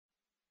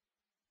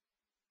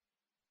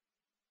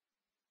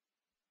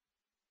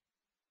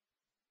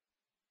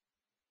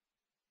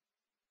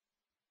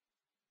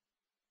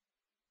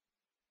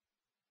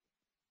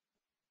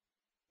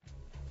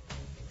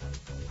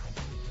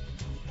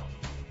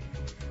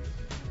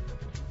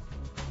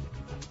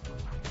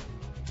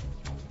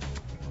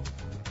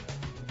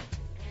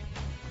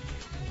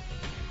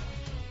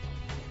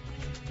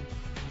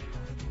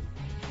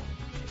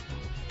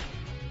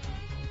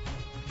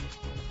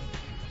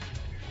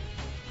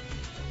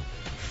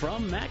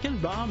from Mac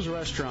and Bob's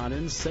Restaurant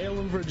in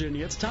Salem,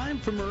 Virginia. It's time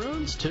for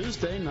Maroons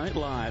Tuesday Night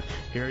Live.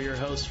 Here are your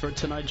hosts for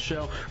tonight's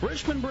show,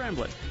 Richmond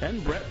Bramblett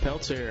and Brett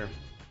Peltier.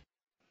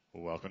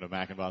 Welcome to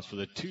Mac and Bob's for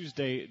the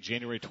Tuesday,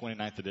 January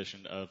 29th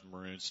edition of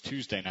Maroons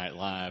Tuesday Night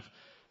Live.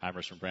 I'm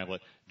Richmond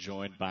Bramblett,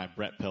 joined by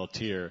Brett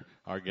Peltier.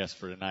 Our guest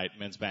for tonight,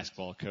 men's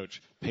basketball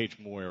coach Paige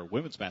Moyer,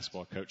 women's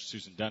basketball coach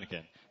Susan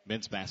Dunnigan,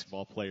 men's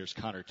basketball players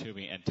Connor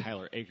Toomey and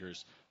Tyler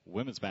Akers,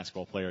 women's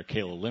basketball player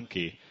Kayla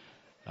Lemke,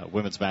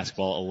 women's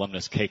basketball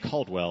alumnus Kay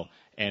Caldwell,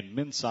 and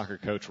men's soccer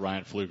coach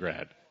Ryan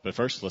Pflugrad. But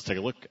first, let's take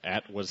a look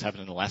at what has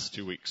happened in the last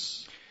 2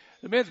 weeks.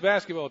 The men's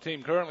basketball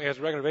team currently has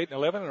a record of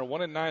 8-11 and are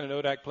 1-9 in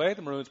ODAC play.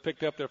 The Maroons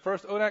picked up their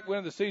first ODAC win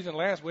of the season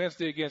last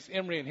Wednesday against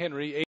Emory and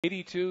Henry,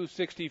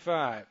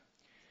 82-65.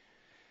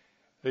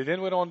 They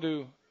then went on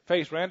to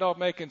face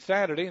Randolph-Macon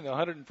Saturday in the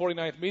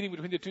 149th meeting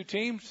between the two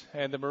teams,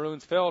 and the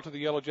Maroons fell to the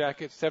Yellow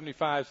Jackets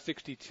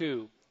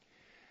 75-62.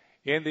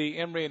 In the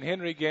Emory and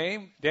Henry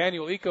game,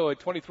 Daniel Eco had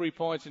 23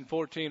 points and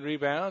 14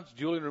 rebounds.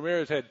 Julian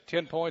Ramirez had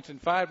 10 points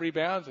and 5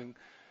 rebounds, and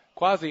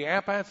Quasi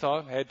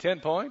Ampansah had 10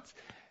 points.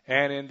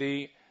 And in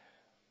the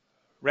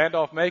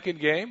Randolph-Macon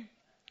game,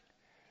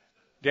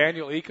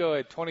 Daniel Eco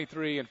had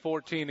 23 and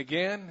 14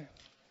 again.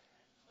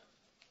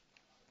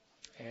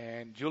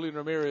 And Julian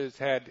Ramirez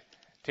had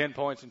 10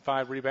 points and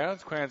 5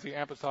 rebounds. Quasi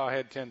Ampansah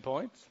had 10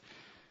 points.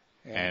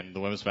 And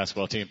the women's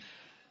basketball team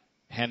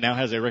now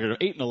has a record of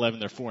 8-11.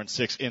 They're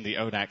 4-6 in the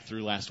ODAC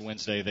through last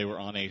Wednesday. They were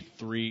on a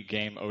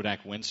 3-game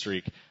ODAC win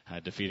streak,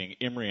 defeating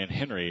Emory and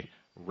Henry.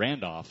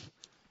 Randolph,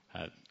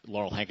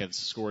 Laurel Hankins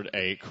scored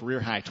a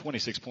career-high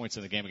 26 points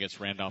in the game against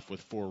Randolph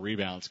with 4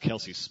 rebounds.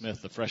 Kelsey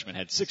Smith, the freshman,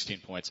 had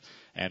 16 points,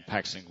 and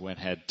Paxton Gwynn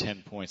had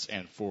 10 points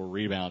and 4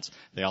 rebounds.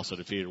 They also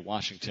defeated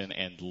Washington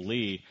and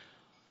Lee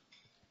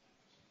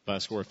by a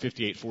score of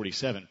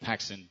 58-47.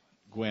 Paxton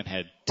Gwynn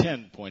had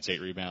 10 points, 8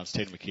 rebounds.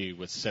 Tatum McKee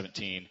with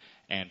 17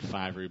 and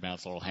 5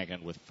 rebounds. Laurel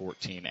Hankins with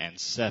 14 and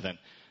 7.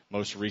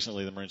 Most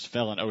recently, the Maroons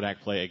fell in ODAC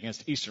play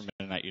against Eastern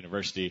Mennonite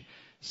University,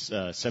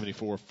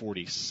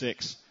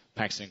 74-46.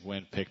 Paxton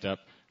Gwynn picked up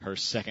her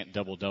second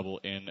double-double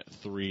in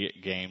 3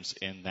 games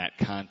in that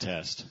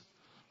contest.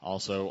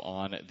 Also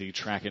on the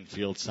track and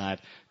field side,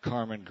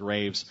 Carmen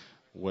Graves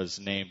was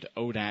named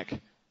ODAC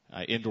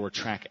Indoor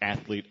Track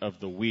Athlete of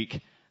the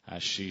Week.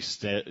 She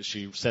set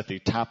the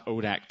top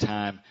ODAC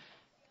time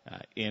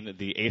in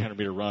the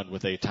 800-meter run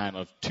with a time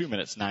of 2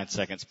 minutes, 9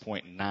 seconds,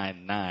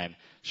 .99.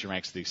 She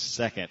ranks the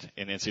second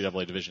in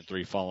NCAA Division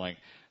III following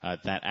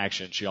that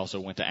action. She also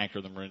went to anchor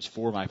the Maroons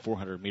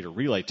 4x400-meter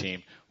relay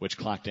team, which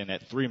clocked in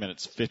at 3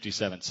 minutes,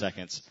 57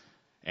 seconds,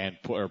 and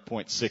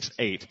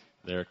 .68.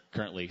 They're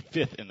currently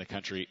 5th in the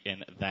country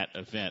in that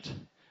event.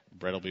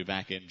 Brett will be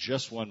back in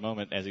just one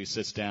moment as he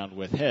sits down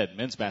with head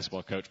men's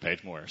basketball coach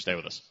Paige Moyer. Stay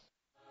with us.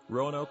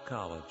 Roanoke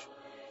College.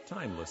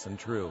 Timeless and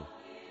true.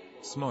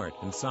 Smart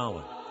and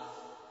solid.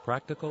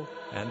 Practical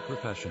and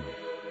professional.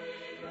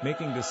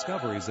 Making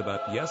discoveries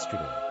about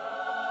yesterday.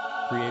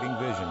 Creating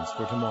visions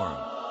for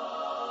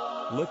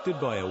tomorrow. Lifted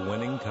by a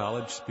winning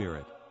college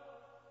spirit.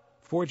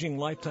 Forging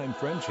lifetime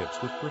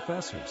friendships with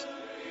professors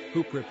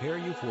who prepare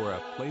you for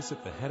a place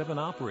at the head of an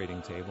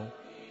operating table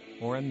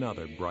or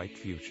another bright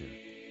future.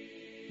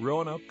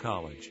 Roanoke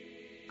College.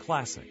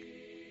 Classic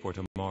for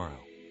tomorrow.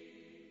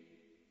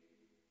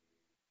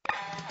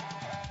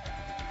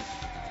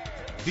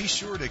 Be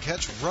sure to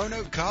catch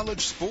Roanoke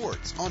College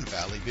sports on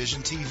Valley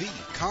Vision TV,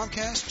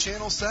 Comcast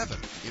Channel 7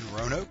 in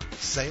Roanoke,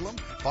 Salem,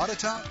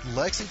 Botetourt,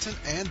 Lexington,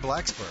 and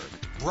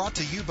Blacksburg. Brought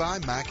to you by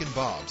Mac and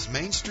Bob's,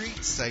 Main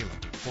Street, Salem.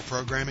 For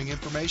programming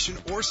information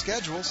or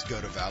schedules,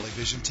 go to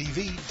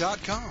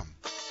valleyvisiontv.com.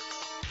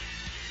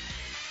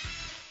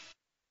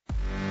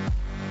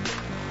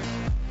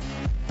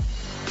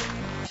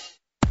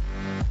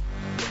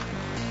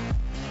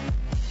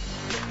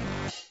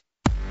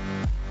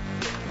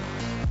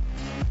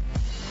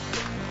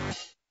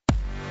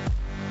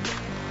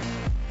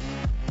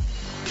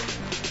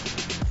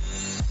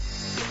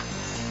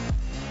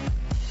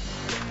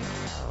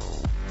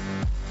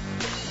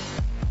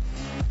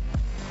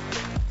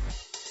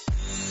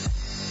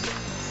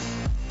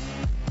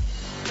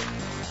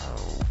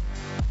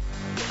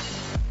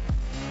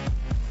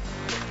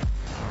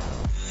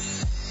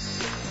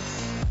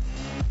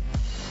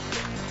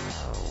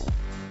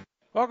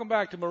 Welcome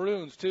back to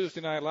Maroons Tuesday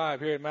Night Live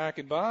here at Mac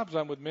and Bob's.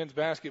 I'm with men's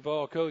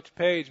basketball coach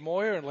Paige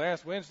Moyer, and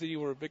last Wednesday you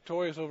were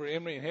victorious over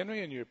Emory and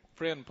Henry and your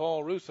friend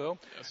Paul Russo.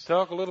 Yes.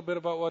 Talk a little bit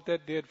about what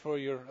that did for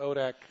your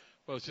ODAC.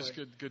 Well, it's just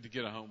good to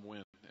get a home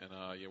win. And,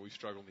 we've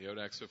struggled in the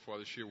ODAC so far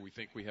this year. We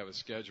think we have a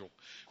schedule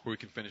where we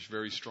can finish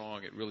very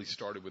strong. It really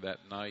started with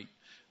that night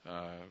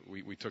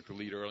We took the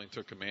lead early and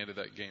took command of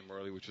that game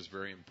early, which was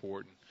very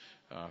important.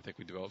 I think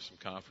we developed some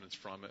confidence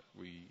from it.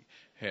 We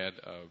had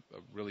a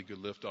really good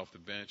lift off the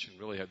bench and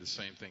really had the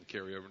same thing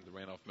carry over into the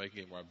Randolph-Macon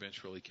game where our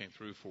bench really came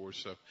through for us.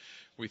 So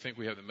we think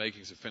we have the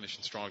makings of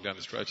finishing strong down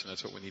the stretch, and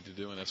that's what we need to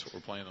do, and that's what we're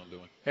planning on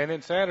doing. And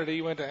then Saturday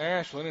you went to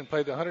Ashland and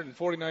played the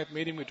 149th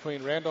meeting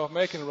between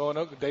Randolph-Macon and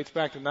Roanoke that dates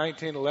back to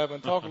 1911.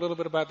 Talk a little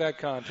bit about that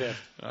contest.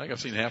 I think I've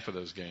seen half of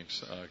those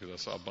games because I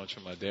saw a bunch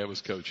of them. My dad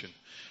was coaching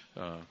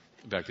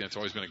back then. It's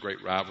always been a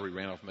great rivalry.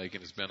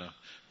 Randolph-Macon has been a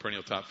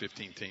perennial top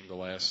 15 team the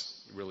last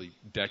really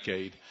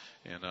decade.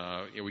 And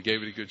we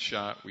gave it a good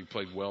shot. We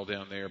played well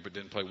down there, but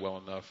didn't play well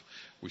enough.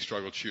 We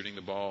struggled shooting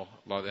the ball.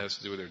 A lot of that has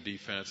to do with their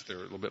defense. They're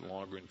a little bit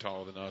longer and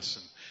taller than us,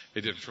 and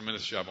they did a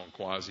tremendous job on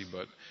Quasi.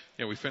 But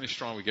we finished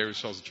strong. We gave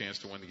ourselves a chance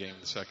to win the game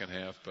in the second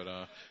half. But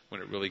when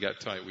it really got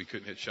tight, we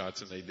couldn't hit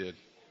shots, and they did.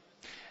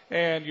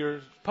 And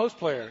your post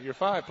player, your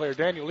 5 player,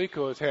 Daniel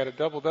Lico, has had a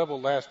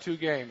double-double last 2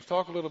 games.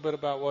 Talk a little bit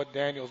about what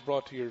Daniel's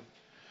brought to your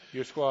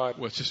squad.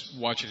 Well, it's just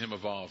watching him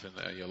evolve.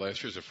 And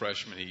last year as a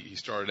freshman, he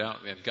started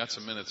out and got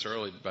some minutes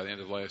early. By the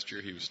end of last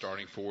year, he was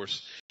starting for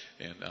us.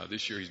 And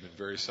this year, he's been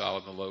very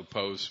solid in the low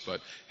post. But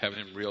having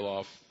him reel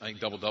off, I think,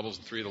 double-doubles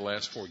in 3 of the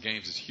last 4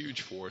 games is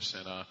huge for us.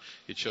 And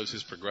it shows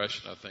his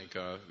progression. I think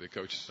the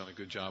coach has done a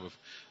good job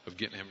of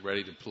getting him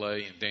ready to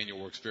play. And Daniel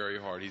works very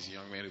hard. He's a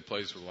young man who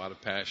plays with a lot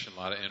of passion, a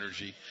lot of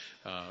energy.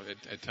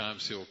 At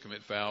times, he'll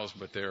commit fouls,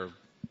 but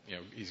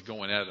he's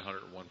going at it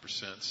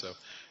 101%. So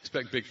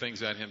expect big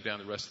things out of him down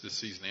the rest of this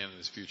season and in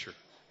his future.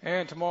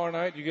 And tomorrow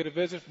night, you get a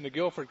visit from the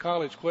Guilford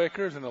College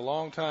Quakers and a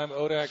longtime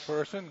ODAC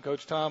person,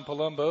 Coach Tom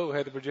Palumbo, who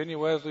had the Virginia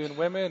Wesleyan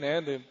women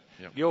and the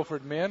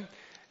Guilford men.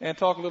 And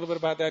talk a little bit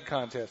about that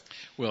contest.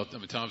 Well,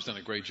 Tom's done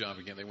a great job.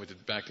 Again, they went to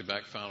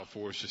back-to-back Final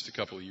Fours just a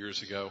couple of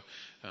years ago.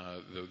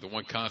 The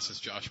one constant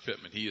is Josh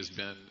Pittman. He has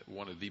been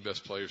one of the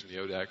best players in the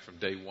ODAC from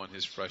day one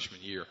his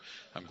freshman year.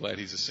 I'm glad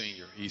he's a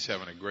senior. He's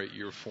having a great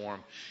year for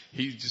him.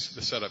 He's just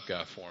the setup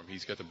guy for him.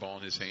 He's got the ball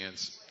in his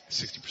hands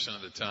 60%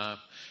 of the time.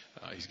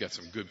 He's got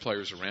some good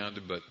players around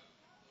him, but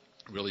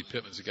really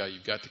Pittman's a guy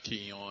you've got to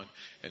key on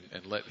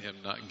and let him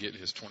not get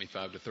his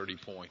 25 to 30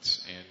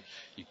 points.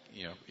 And,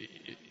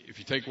 if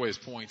you take away his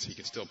points, he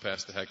can still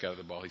pass the heck out of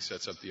the ball. He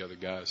sets up the other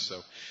guys.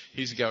 So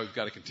he's a guy we've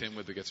got to contend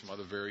with. They've got some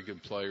other very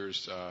good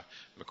players.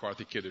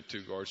 McCarthy kid, their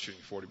 2 guards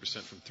shooting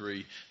 40% from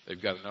 3.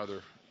 They've got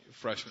another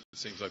freshman. It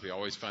seems like they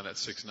always find that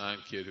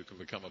 6'9" kid who can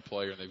become a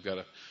player, and they've got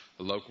a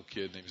local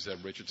kid named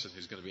Zeb Richardson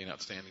who's going to be an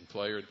outstanding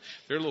player. And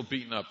they're a little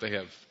beaten up. They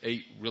have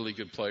 8 really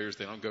good players.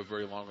 They don't go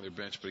very long on their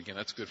bench, but again,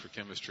 that's good for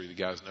chemistry. The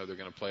guys know they're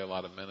going to play a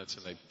lot of minutes,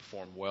 and they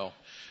perform well.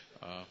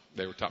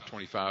 They were top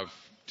 25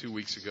 2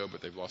 weeks ago,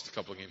 but they've lost a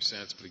couple of games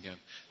since. But again,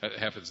 that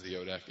happens to the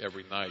ODAC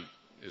every night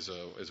is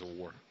a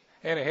war.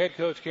 And a head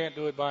coach can't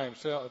do it by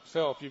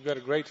himself. You've got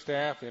a great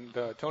staff, and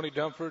Tony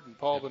Dumford and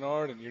Paul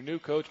Bernard and your new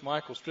coach,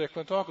 Michael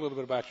Strickland. Talk a little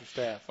bit about your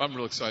staff. I'm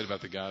real excited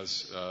about the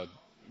guys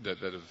that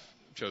have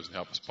chosen to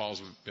help us.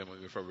 Paul's been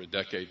with me for over a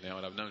decade now,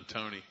 and I've known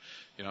Tony.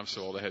 I'm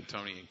so old. I had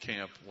Tony in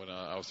camp when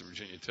I was at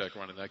Virginia Tech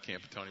running that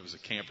camp, and Tony was a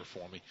camper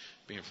for me,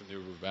 being from the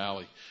River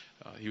Valley.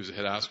 He was a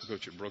head high school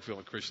coach at Brookville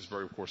and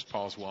Christiansburg. Of course,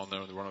 Paul's well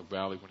known in the Roanoke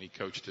Valley when he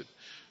coached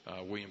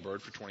at William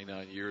Byrd for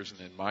 29 years. And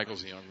then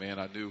Michael's a young man.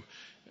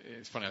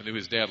 It's funny, I knew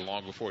his dad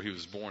long before he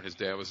was born. His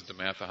dad was at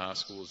DeMatha High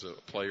School as a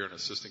player and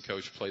assistant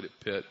coach, played at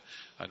Pitt.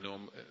 I knew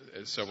him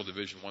at several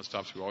Division I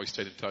stops. We always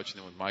stayed in touch. And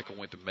then when Michael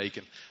went to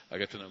Macon, I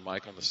got to know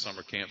Michael on the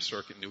summer camp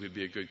circuit, knew he'd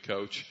be a good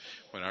coach.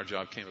 When our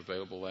job came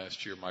available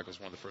last year, Michael's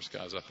one of the first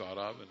guys I thought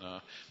of.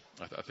 And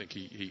I think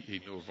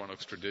he knew of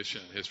Roanoke's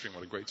tradition and history and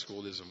what a great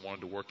school it is and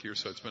wanted to work here.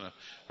 So it's been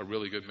a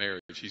really good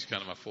marriage. He's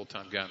kind of my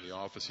full-time guy in the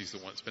office. He's the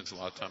one that spends a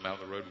lot of time out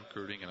on the road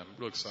recruiting, and I'm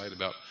real excited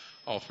about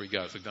all 3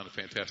 guys. They've done a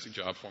fantastic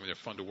job for me. They're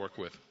fun to work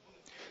with.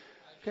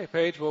 Okay,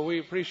 Paige, well, we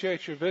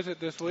appreciate your visit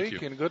this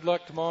week, and good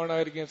luck tomorrow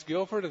night against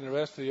Guilford and the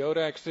rest of the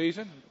ODAC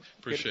season.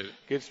 Appreciate it.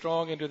 Get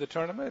strong into the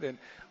tournament, and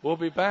we'll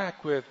be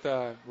back with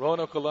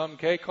Roanoke alum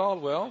Kay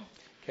Caldwell,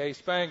 Kay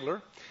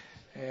Spangler,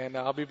 and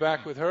I'll be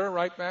back with her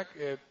right back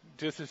at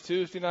just as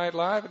Tuesday Night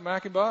Live at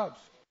Mac and Bob's.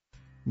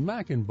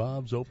 Mac and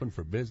Bob's opened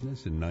for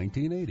business in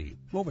 1980.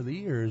 Over the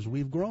years,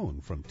 we've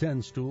grown from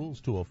 10 stools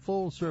to a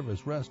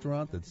full-service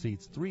restaurant that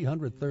seats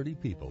 330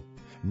 people.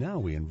 Now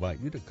we invite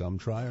you to come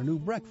try our new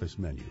breakfast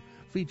menu,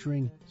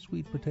 featuring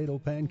sweet potato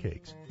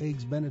pancakes,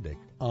 eggs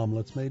Benedict,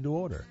 omelets made to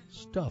order,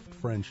 stuffed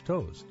French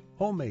toast,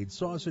 homemade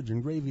sausage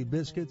and gravy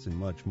biscuits, and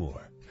much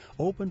more.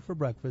 Open for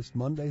breakfast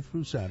Monday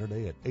through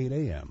Saturday at 8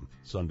 a.m.,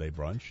 Sunday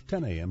brunch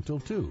 10 a.m. till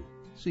 2.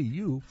 See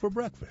you for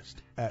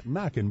breakfast at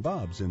Mac and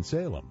Bob's in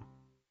Salem.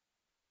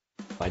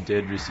 I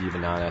did receive a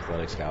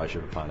non-athletic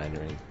scholarship upon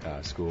entering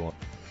school.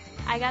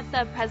 I got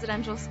the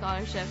presidential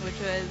scholarship, which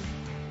was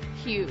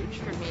huge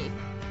for me.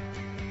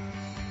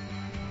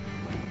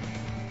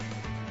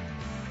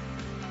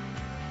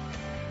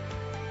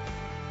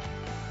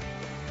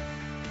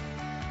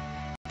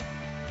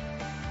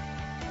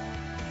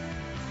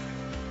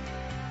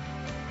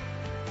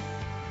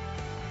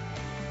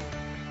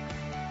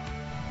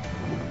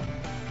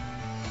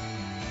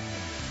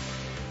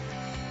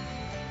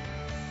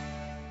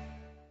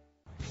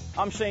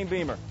 I'm Shane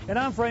Beamer. And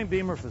I'm Frank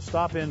Beamer for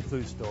Stop In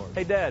Food Stores.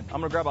 Hey, Dad, I'm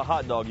going to grab a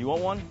hot dog. You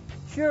want one?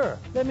 Sure.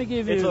 Let me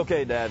give you... It's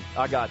okay, Dad.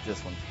 I got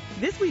this one.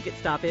 This week at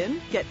Stop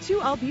In, get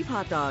 2 all-beef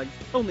hot dogs,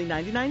 only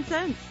 99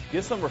 cents.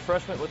 Get some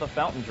refreshment with a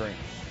fountain drink.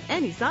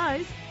 Any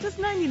size, just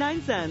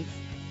 99 cents.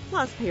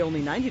 Plus, pay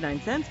only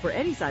 99 cents for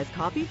any size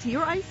coffee, tea,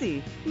 or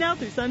icy. Now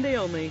through Sunday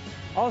only.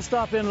 All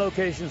Stop In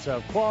locations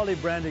have quality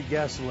branded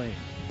gasoline.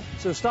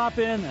 So stop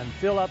in and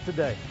fill up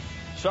today.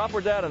 Shop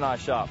where Dad and I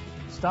shop.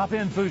 Stop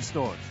In Food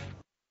Stores.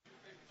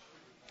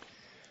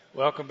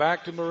 Welcome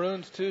back to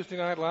Maroons Tuesday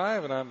Night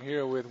Live, and I'm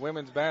here with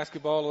women's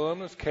basketball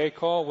alumnus Kay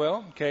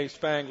Caldwell and Kay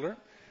Spangler.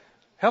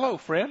 Hello,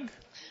 friend.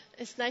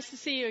 It's nice to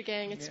see you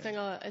again. It's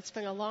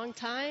been a long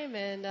time,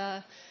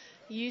 and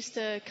you used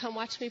to come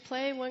watch me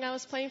play when I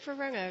was playing for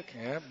Roanoke.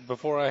 Yeah,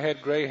 before I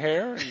had gray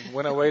hair and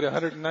when I weighed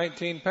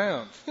 119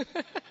 pounds.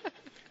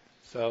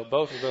 So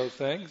both of those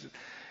things.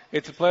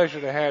 It's a pleasure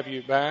to have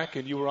you back,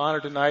 and you were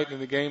honored tonight in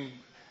the game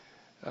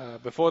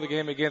before the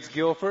game against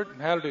Guilford.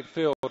 How did it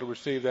feel to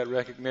receive that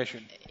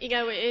recognition? You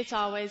know, it's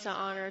always an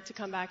honor to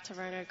come back to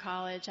Roanoke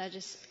College. I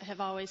just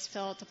have always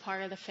felt a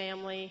part of the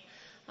family,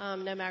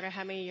 no matter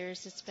how many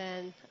years it's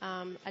been.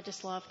 I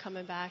just love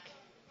coming back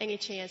any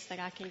chance that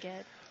I can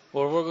get.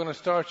 Well, we're going to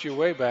start you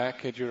way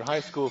back at your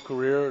high school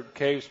career at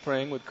Cave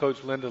Spring with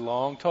Coach Linda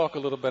Long. Talk a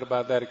little bit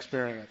about that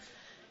experience.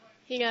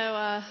 You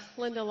know,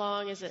 Linda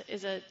Long is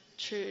a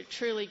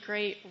truly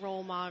great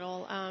role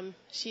model.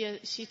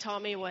 She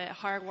taught me what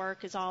hard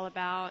work is all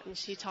about, and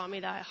she taught me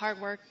that hard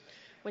work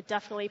would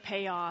definitely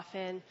pay off,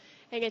 and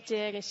it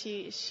did. And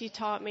she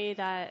taught me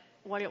that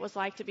what it was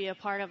like to be a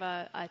part of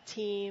a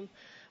team,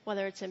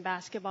 whether it's in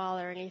basketball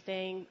or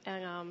anything.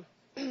 And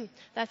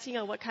that's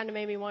what kind of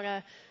made me want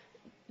to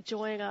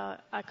join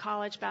a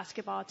college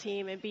basketball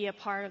team and be a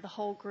part of the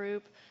whole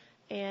group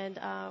and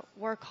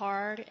work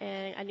hard.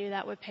 And I knew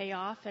that would pay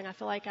off, and I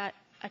feel like I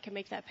can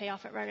make that pay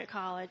off at Roanoke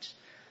College.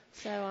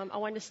 So I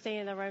wanted to stay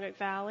in the Roanoke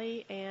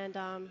Valley, and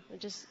I'm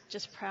just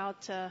proud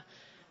to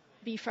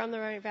be from the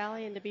Roanoke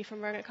Valley and to be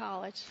from Roanoke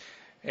College.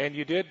 And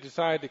you did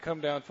decide to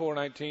come down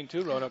 419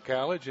 to Roanoke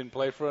College and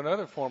play for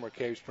another former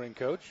Cave Spring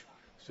coach,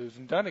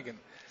 Susan Dunnigan.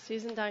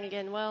 Susan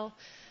Dunnigan. Well,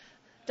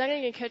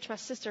 Dunnigan coached my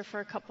sister for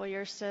a couple of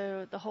years,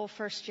 so the whole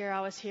first year I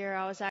was here,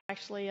 I was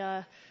actually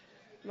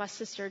my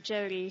sister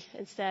Jody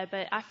instead,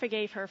 but I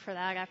forgave her for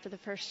that. After the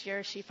first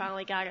year, she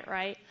finally got it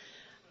right.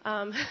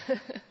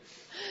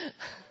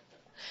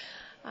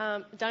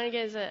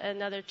 Dunnigan is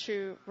another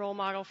true role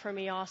model for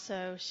me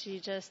also. She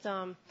just,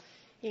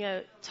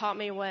 taught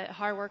me what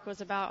hard work was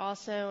about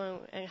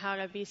also and how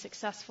to be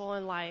successful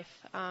in life.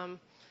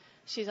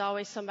 She's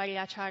always somebody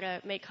I try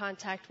to make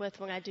contact with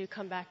when I do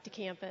come back to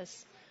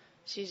campus.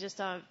 She's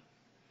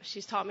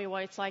taught me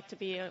what it's like to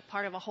be a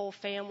part of a whole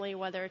family,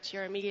 whether it's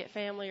your immediate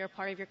family or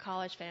part of your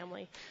college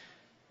family.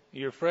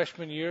 Your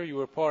freshman year, you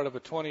were part of a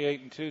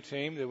 28-2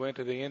 team that went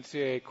to the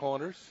NCAA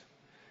Corners.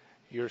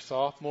 Your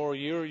sophomore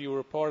year, you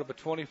were part of a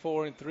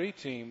 24-3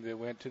 team that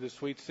went to the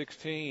Sweet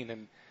 16.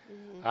 And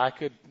I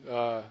could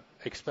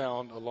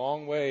expound a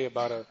long way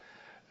about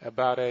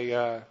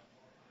a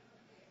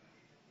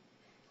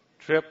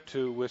trip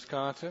to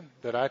Wisconsin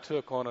that I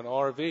took on an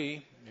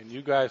RV, and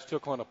you guys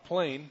took on a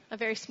plane. A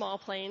very small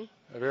plane.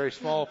 A very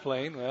small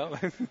plane.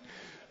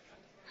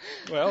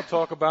 Well,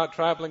 talk about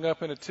traveling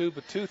up in a tube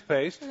of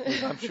toothpaste.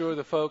 I'm sure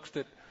the folks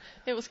that...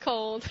 It was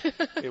cold.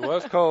 It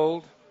was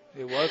cold.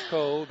 It was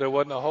cold. There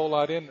wasn't a whole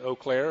lot in Eau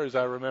Claire, as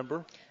I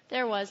remember.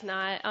 There was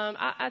not.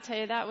 I tell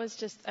you, that was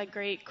just a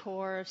great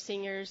core of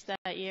seniors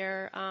that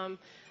year.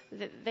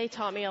 They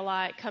taught me a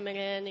lot coming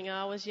in.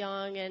 I was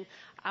young, and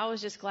I was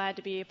just glad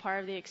to be a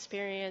part of the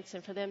experience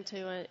and for them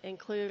to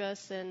include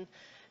us and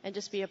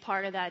just be a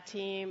part of that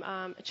team.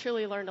 I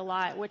truly learned a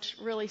lot, which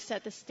really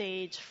set the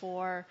stage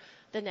for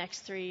the next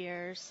 3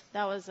 years.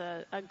 That was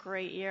a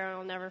great year.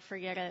 I'll never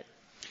forget it.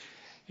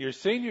 Your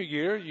senior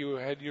year, you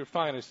had your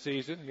finest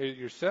season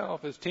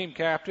yourself as team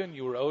captain.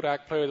 You were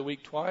ODAC Player of the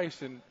Week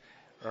twice and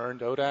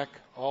earned all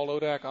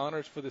ODAC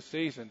honors for the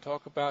season.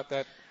 Talk about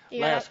that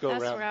last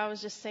go-round. That's where I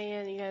was just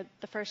saying,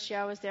 the first year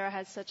I was there, I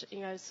had such,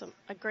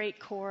 a great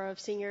core of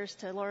seniors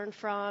to learn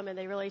from, and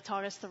they really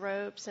taught us the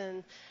ropes,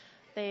 and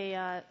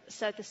they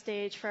set the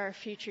stage for our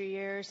future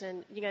years.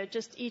 And,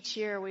 just each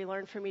year we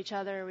learned from each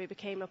other, and we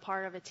became a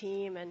part of a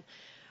team, and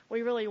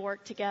we really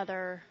worked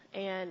together.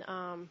 And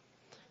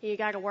you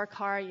got to work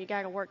hard, you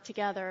got to work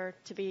together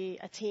to be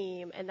a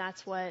team, and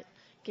that's what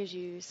gives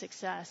you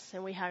success.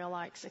 And we had a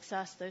lot of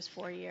success those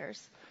 4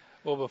 years.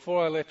 Well,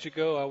 before I let you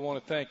go, I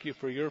want to thank you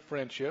for your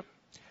friendship,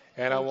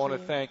 and I want to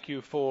thank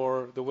you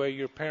for the way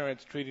your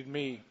parents treated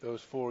me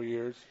those 4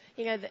 years.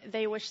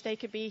 They wish they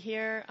could be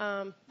here.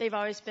 They've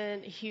always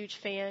been a huge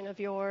fan of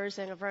yours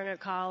and of Roanoke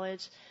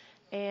College,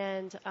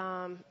 and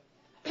I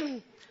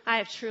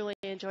have truly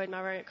enjoyed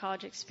my Roanoke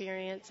College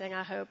experience, and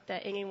I hope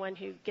that anyone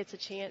who gets a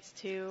chance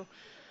to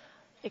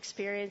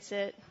experience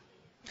it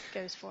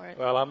goes for it.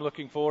 Well, I'm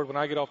looking forward when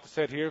I get off the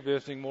set here,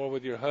 visiting more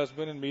with your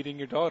husband and meeting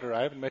your daughter.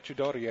 I haven't met your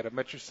daughter yet. I've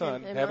met your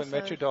son. Haven't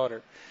met your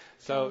daughter.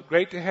 So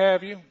great to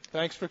have you.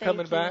 Thanks for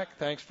coming back.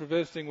 Thanks for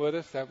visiting with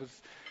us. That was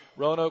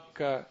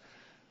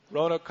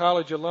Roanoke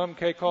College alum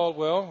Kay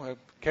Caldwell,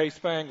 Kay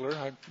Spangler.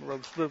 I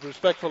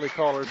respectfully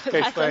call her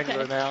Kay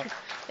Spangler now.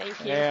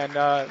 Thank you.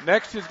 And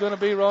next is going to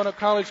be Roanoke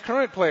College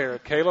current player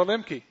Kayla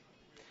Lemke.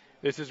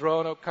 This is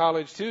Roanoke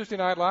College Tuesday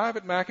Night Live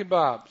at Mac and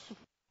Bob's.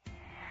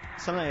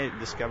 Something I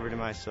discovered in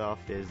myself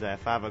is that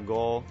if I have a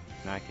goal,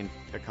 I can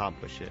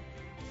accomplish it.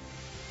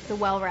 The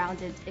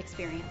well-rounded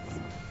experience.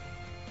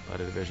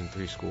 At a Division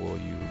III school,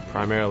 you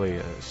primarily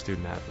a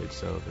student athlete,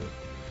 so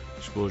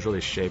the school is really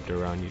shaped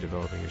around you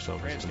developing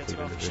yourself as a complete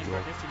individual.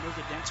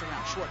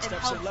 It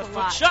helps a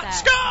lot shot,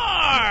 score!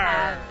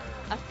 Have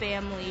a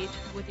family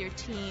with your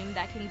team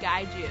that can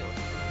guide you.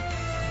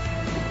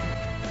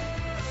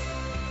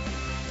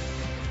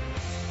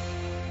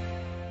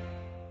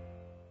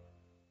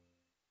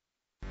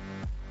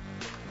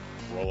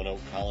 Roanoke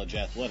College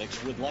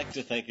Athletics would like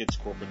to thank its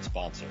corporate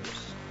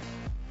sponsors: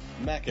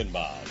 Mac and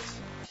Bob's,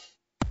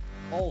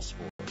 All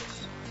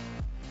Sports,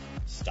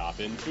 Stop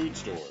In Food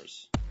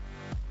Stores,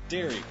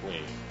 Dairy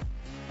Queen,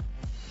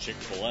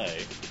 Chick-fil-A,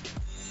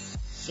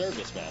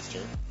 Service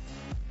Master,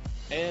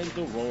 and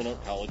the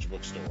Roanoke College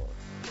Bookstore.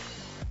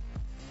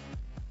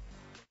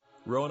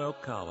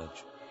 Roanoke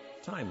College.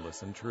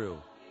 Timeless and true.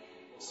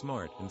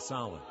 Smart and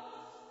solid.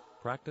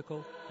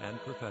 Practical and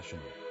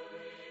professional.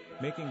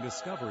 Making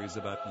discoveries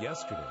about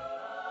yesterday.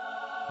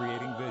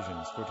 Creating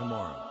visions for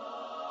tomorrow.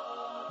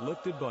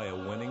 Lifted by a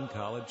winning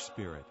college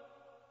spirit.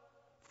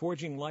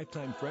 Forging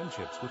lifetime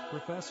friendships with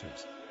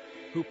professors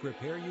who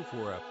prepare you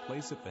for a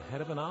place at the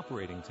head of an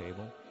operating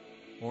table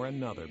or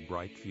another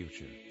bright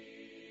future.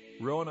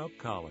 Roanoke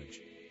College.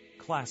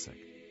 Classic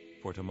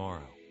for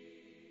tomorrow.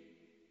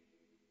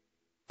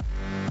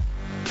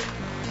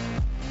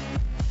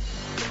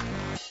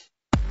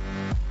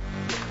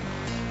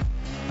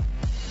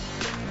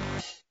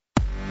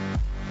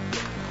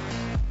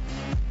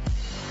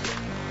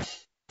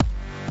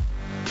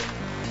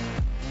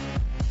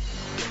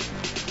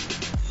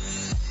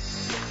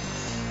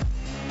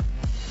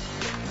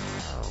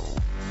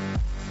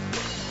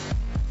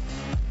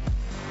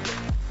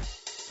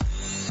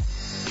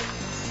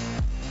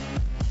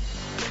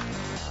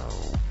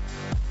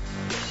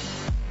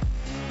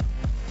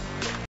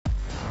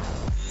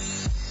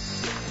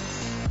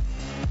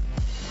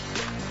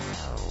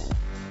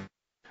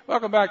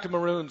 Welcome back to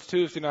Maroons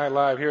Tuesday Night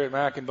Live here at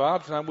Mac and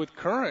Bob's, and I'm with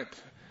current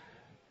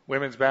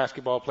women's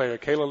basketball player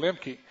Kayla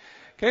Lemke.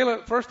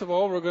 Kayla, first of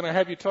all, we're going to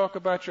have you talk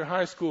about your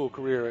high school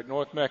career at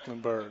North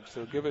Mecklenburg.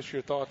 So give us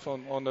your thoughts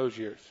on those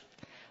years.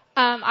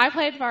 I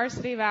played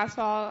varsity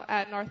basketball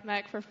at North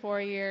Meck for 4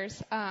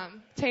 years.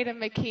 Tatum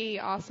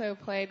McKee also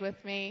played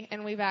with me,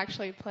 and we've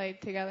actually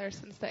played together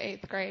since the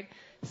 8th grade.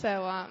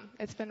 So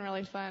it's been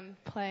really fun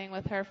playing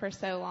with her for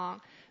so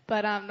long.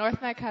 But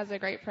North Meck has a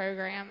great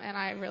program, and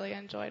I really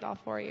enjoyed all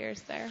 4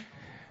 years there.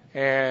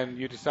 And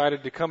you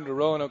decided to come to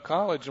Roanoke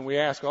College, and we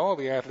ask all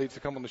the athletes to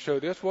come on the show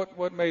this.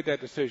 What made that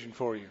decision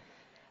for you?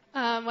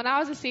 When I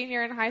was a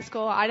senior in high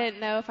school, I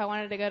didn't know if I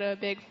wanted to go to a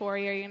big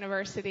 4-year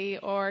university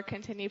or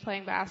continue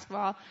playing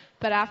basketball.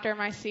 But after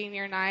my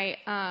senior night,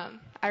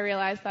 I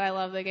realized that I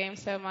love the game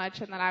so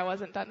much and that I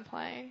wasn't done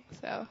playing.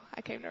 So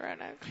I came to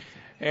Roanoke.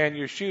 And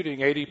you're shooting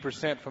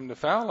 80% from the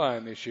foul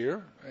line this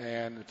year.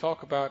 And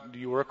talk about, do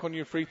you work on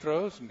your free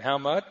throws and how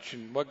much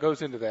and what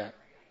goes into that?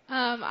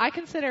 I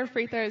consider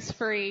free throws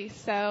free,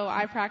 so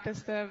I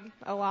practice them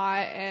a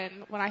lot.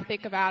 And when I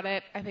think about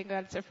it, I think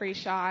that it's a free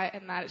shot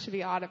and that it should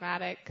be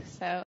automatic.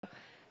 So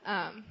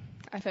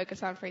I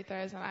focus on free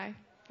throws, and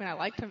I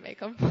like to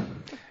make them.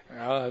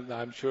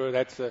 I'm sure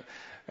that's a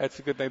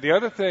good thing. The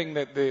other thing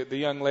that the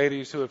young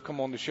ladies who have come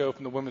on the show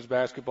from the women's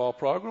basketball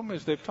program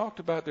is they've talked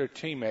about their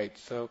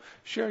teammates. So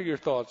share your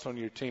thoughts on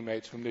your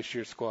teammates from this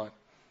year's squad.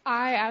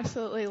 I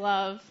absolutely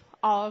love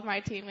all of my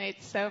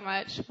teammates so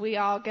much. We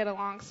all get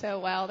along so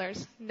well.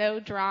 There's no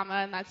drama,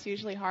 and that's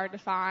usually hard to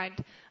find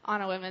on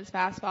a women's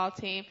basketball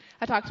team.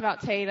 I talked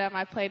about Tatum.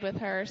 I played with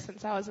her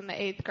since I was in the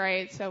 8th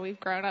grade, so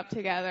we've grown up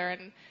together,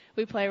 and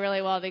we play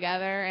really well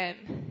together.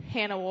 And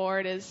Hannah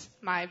Ward is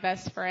my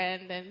best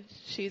friend, and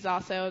she's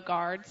also a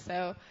guard,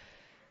 so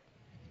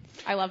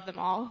I love them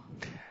all.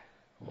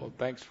 Well,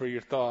 thanks for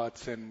your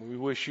thoughts, and we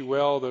wish you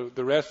well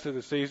the rest of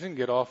the season.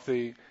 Get off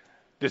the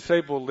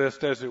disabled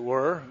list, as it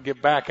were, get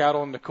back out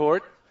on the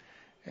court,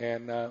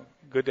 and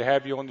good to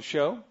have you on the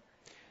show.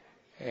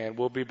 And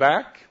we'll be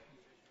back.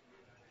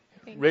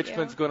 Thank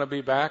Richmond's you. going to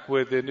be back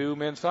with the new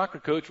men's soccer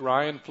coach,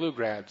 Ryan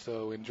Pflugrad,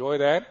 so enjoy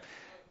that.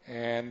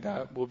 And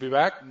we'll be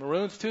back.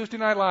 Maroons Tuesday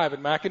Night Live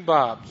at Mac and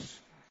Bob's.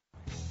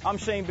 I'm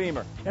Shane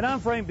Beamer. And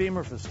I'm Frank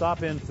Beamer for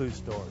Stop In Food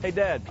Stores. Hey,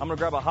 Dad, I'm going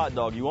to grab a hot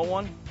dog. You want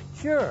one?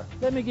 Sure.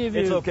 Let me give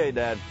you... It's okay,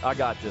 Dad. I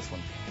got this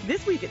one.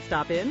 This week at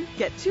Stop In,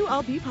 get 2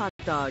 all-beef hot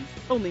dogs,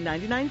 only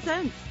 99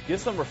 cents. Get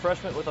some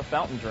refreshment with a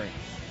fountain drink.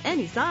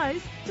 Any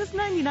size, just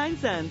 99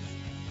 cents.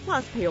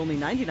 Plus, pay only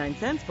 99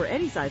 cents for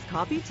any size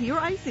coffee, tea, or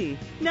icy.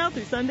 Now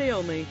through Sunday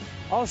only.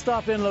 All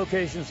Stop In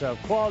locations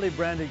have quality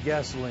branded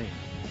gasoline.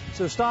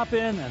 So stop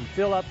in and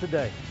fill up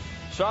today.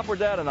 Shop where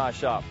Dad and I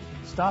shop.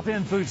 Stop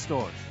In Food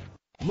Stores.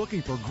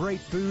 Looking for great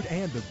food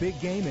and the big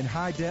game in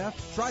high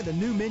def? Try the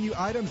new menu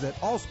items at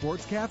All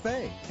Sports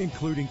Cafe,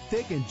 including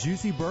thick and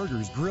juicy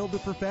burgers grilled to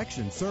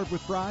perfection, served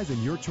with fries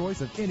and your choice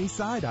of any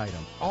side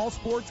item. All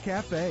Sports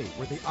Cafe,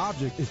 where the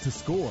object is to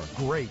score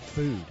great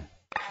food.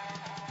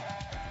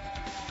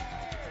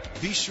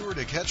 Be sure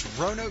to catch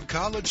Roanoke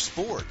College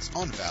sports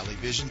on Valley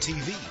Vision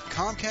TV,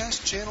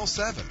 Comcast Channel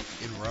 7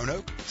 in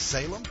Roanoke,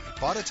 Salem,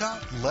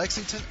 Botetourt,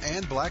 Lexington,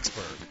 and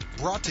Blacksburg.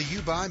 Brought to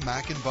you by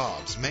Mac &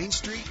 Bob's, Main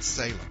Street,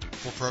 Salem.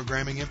 For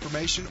programming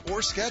information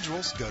or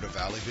schedules, go to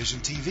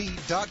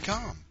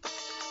valleyvisiontv.com.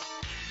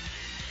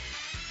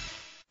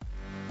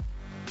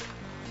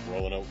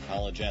 Roanoke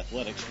College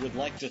Athletics would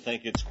like to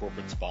thank its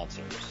corporate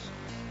sponsors: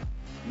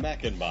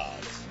 Mac &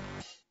 Bob's,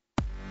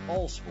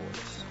 All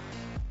Sports,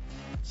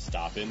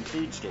 Stop In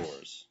Food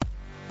Stores,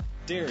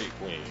 Dairy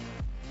Queen,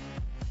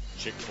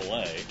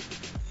 Chick-fil-A,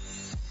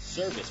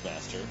 Service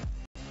Master,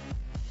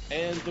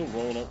 and the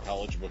Roanoke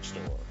College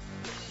Bookstore.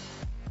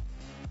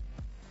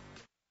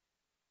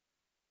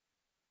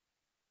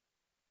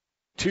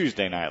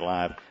 Tuesday Night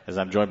Live, as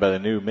I'm joined by the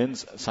new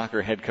men's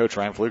soccer head coach,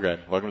 Ryan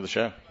Pflugrad. Welcome to the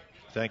show.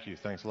 Thank you.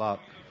 Thanks a lot.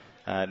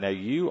 Now,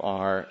 you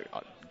are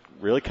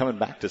really coming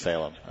back to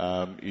Salem.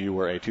 You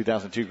were a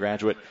 2002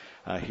 graduate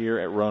here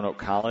at Roanoke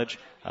College,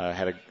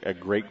 had a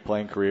great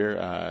playing career,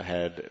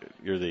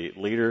 you're the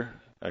leader,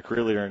 a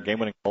career leader in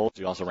game-winning goals.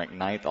 You also ranked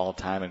 9th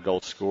all-time in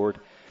goals scored.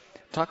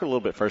 Talk a little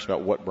bit first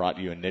about what brought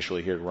you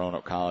initially here at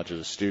Roanoke College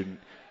as a student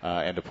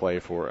and to play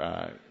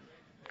for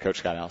Coach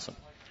Scott Allison.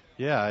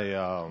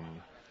 Yeah,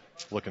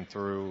 looking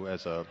through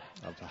as a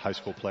high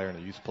school player and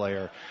a youth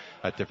player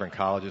at different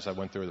colleges, I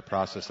went through the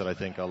process that I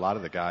think a lot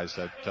of the guys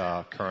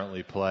that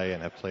currently play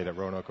and have played at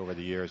Roanoke over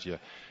the years, you're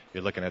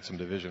looking at some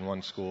Division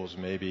I schools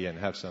maybe and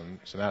have some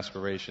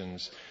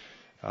aspirations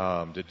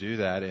to do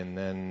that. And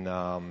then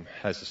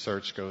as the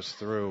search goes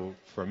through,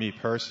 for me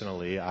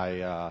personally,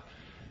 I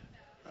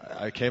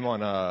came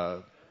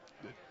on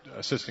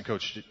assistant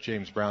coach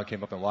James Brown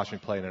came up and watched me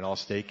play in an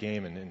all-state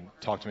game and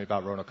talked to me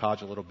about Roanoke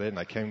College a little bit, and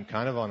I came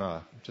kind of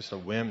on just a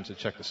whim to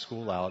check the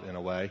school out in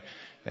a way.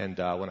 And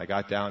when I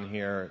got down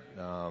here,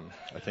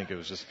 I think it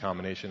was just a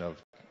combination of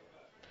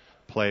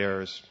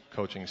players,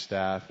 coaching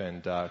staff,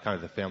 and kind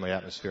of the family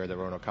atmosphere that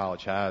Roanoke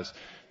College has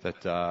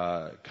that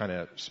kind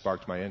of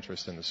sparked my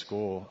interest in the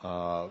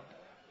school.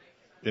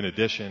 In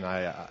addition,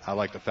 I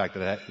like the fact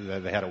that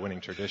they had a winning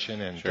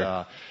tradition, and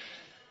sure.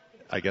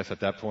 I guess at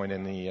that point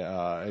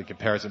in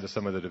comparison to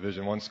some of the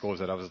Division I schools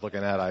that I was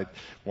looking at, I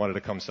wanted to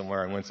come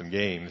somewhere and win some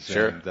games.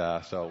 Sure.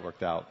 And so it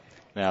worked out.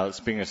 Now,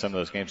 speaking of some of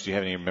those games, do you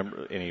have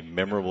any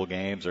memorable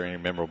games or any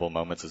memorable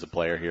moments as a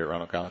player here at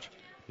Roanoke College?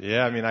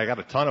 Yeah, I mean, I got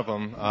a ton of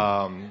them.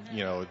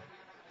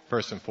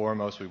 First and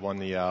foremost, we won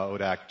the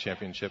ODAC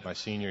championship my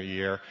senior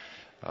year,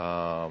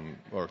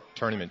 or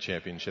tournament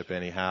championship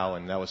anyhow,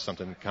 and that was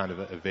something that kind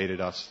of evaded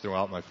us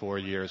throughout my 4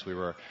 years. We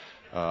were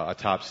a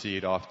top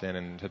seed often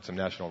and had some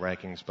national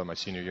rankings, but my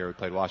senior year we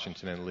played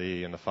Washington and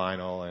Lee in the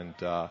final and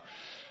won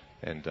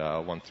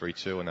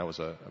 3-2, and that was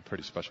a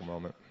pretty special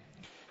moment.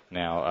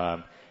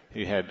 Now,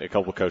 you had a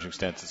couple of coaching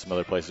stints in some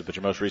other places, but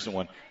your most recent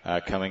one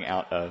coming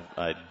out of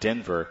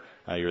Denver,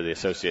 you're the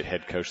associate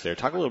head coach there.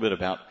 Talk a little bit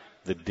about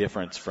the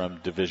difference from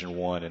Division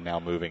I and now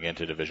moving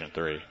into Division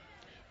III.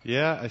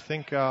 Yeah, I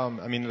think,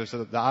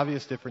 the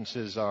obvious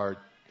differences are,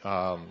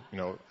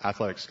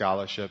 athletic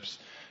scholarships.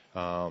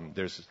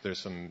 There's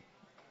some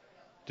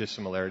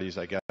dissimilarities,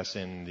 I guess,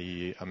 in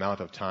the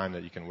amount of time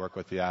that you can work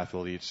with the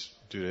athletes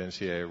due to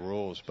NCAA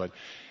rules. But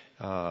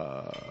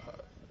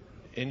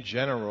in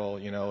general,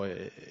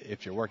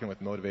 if you're working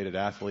with motivated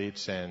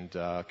athletes and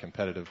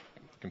competitive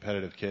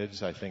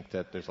kids, I think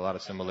that there's a lot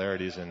of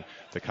similarities in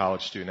the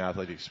college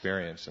student-athlete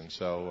experience. And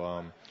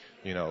so,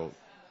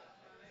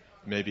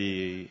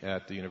 maybe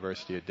at the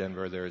University of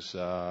Denver, there's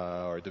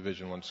or a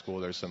Division I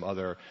school, there's some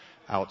other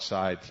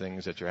outside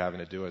things that you're having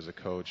to do as a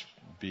coach,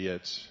 be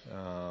it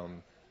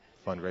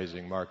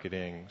fundraising,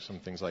 marketing, some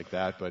things like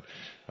that. But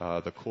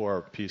the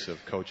core piece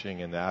of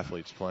coaching and the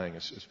athletes playing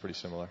is pretty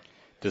similar.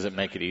 Does it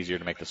make it easier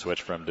to make the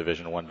switch from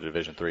Division I to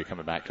Division III,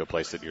 coming back to a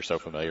place that you're so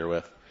familiar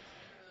with?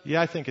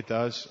 Yeah, I think it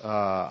does.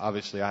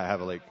 Obviously, I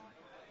have a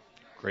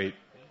great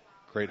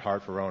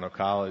heart for Roanoke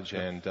College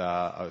and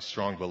a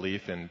strong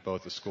belief in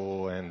both the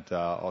school and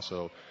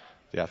also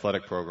the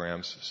athletic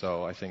programs.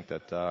 So I think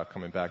that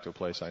coming back to a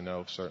place I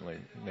know certainly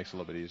makes it a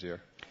little bit easier.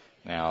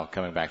 Now,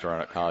 coming back to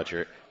Roanoke College,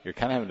 you're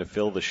kind of having to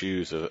fill the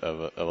shoes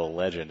of a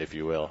legend, if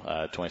you will.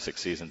 26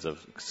 seasons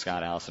of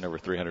Scott Allison, over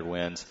 300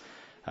 wins,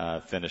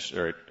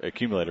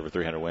 accumulated over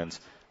 300 wins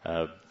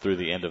through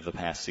the end of the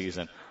past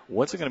season.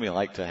 What's it going to be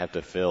like to have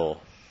to fill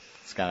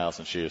Scott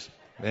Allison's shoes?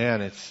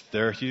 Man,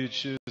 they're huge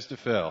shoes to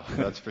fill,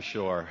 that's for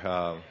sure.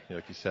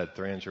 Like you said,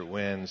 300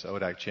 wins,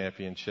 ODAC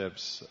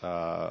championships.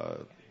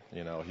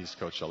 He's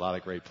coached a lot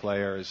of great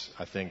players.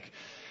 I think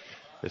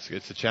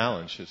it's a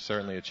challenge. It's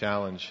certainly a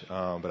challenge.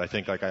 But I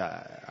think, like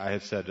I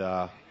had said,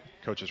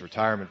 Coach's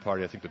retirement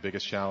party, I think the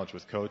biggest challenge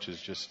with Coach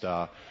is just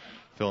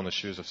filling the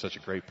shoes of such a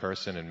great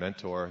person and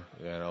mentor,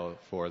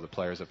 for the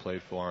players that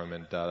played for him.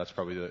 And that's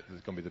probably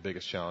going to be the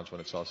biggest challenge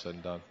when it's all said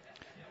and done.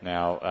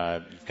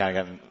 Now, you've kind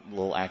of gotten a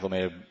little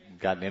acclimated,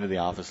 gotten into the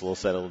office, a little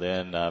settled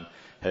in,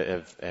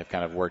 have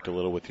kind of worked a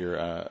little with your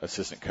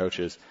assistant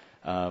coaches.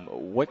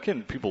 What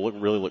can people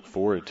really look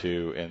forward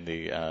to in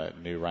the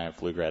new Ryan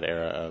Pflugrad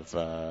era of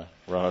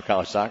Roanoke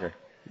College soccer?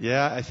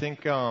 Yeah, I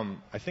think in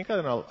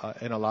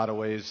a lot of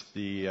ways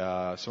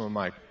some of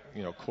my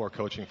core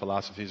coaching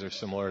philosophies are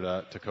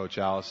similar to Coach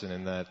Allison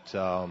in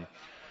that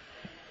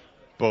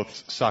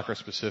both soccer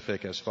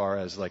specific as far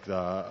as like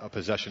a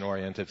possession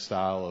oriented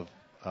style of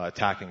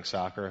attacking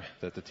soccer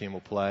that the team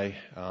will play.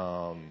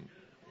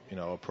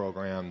 A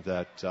program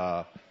that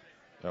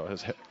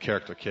has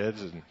character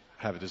kids and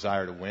have a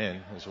desire to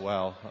win as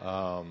well.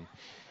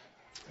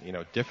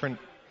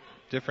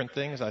 Different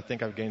things. I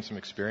think I've gained some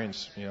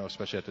experience,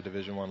 especially at the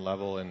Division I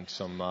level, and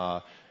some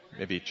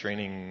maybe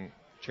training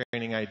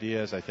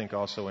ideas. I think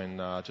also in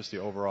just the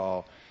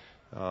overall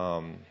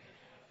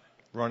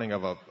running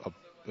of a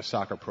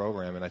soccer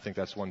program, and I think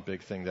that's one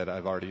big thing that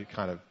I've already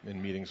kind of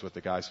in meetings with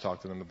the guys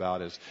talked to them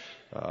about is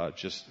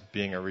just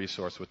being a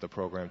resource with the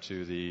program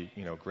to the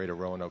greater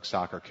Roanoke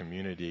soccer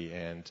community.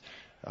 And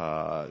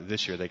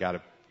this year they got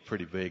a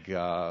pretty big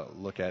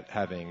look at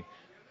having,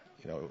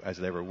 as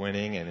they were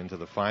winning and into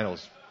the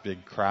finals,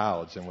 big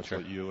crowds, and what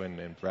you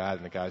and Brad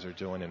and the guys are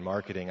doing in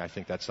marketing. I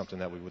think that's something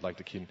that we would like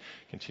to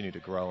continue to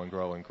grow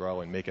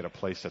and make it a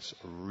place that's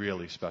a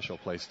really special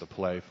place to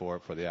play for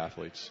the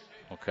athletes.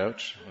 Well,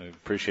 Coach, we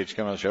appreciate you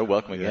coming on the show.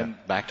 Welcome again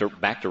back to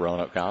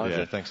Roanoke College.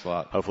 Yeah, thanks a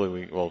lot. Hopefully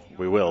we will.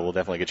 We'll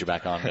definitely get you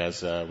back on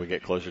as we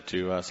get closer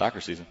to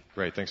soccer season.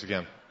 Great, thanks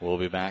again. We'll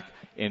be back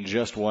in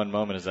just one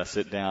moment as I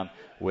sit down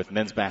with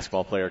men's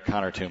basketball player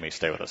Connor Toomey.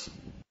 Stay with us.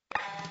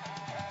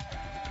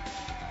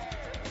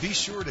 Be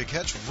sure to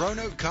catch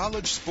Roanoke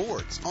College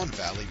sports on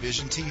Valley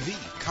Vision TV,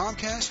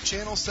 Comcast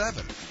Channel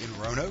 7 in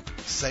Roanoke,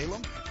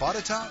 Salem,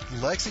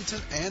 Botetourt, Lexington,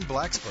 and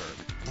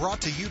Blacksburg. Brought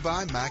to you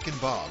by Mac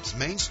and Bob's,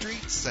 Main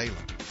Street, Salem.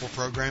 For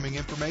programming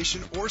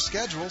information or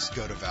schedules,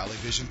 go to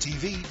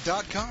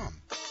valleyvisiontv.com.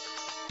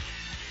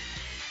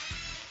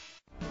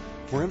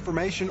 For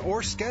information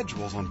or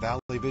schedules on Valley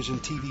Vision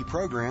TV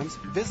programs,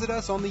 visit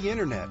us on the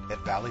internet at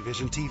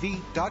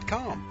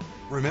valleyvisiontv.com.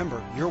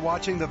 Remember, you're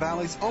watching the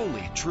Valley's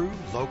only true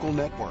local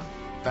network,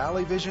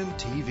 Valley Vision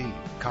TV,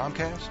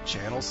 Comcast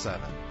Channel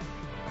 7.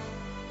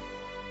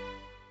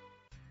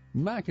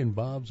 Mac and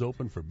Bob's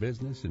opened for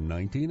business in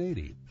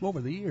 1980.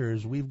 Over the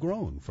years, we've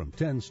grown from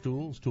 10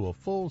 stools to a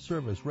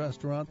full-service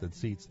restaurant that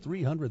seats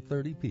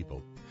 330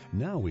 people.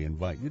 Now we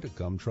invite you to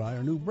come try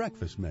our new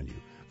breakfast menu,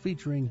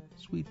 featuring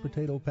sweet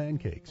potato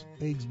pancakes,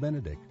 eggs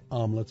Benedict,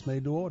 omelets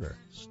made to order,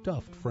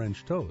 stuffed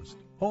French toast,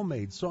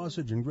 homemade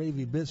sausage and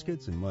gravy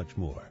biscuits, and much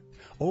more.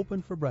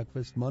 Open for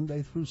breakfast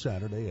Monday through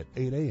Saturday at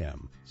 8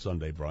 a.m.,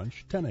 Sunday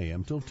brunch 10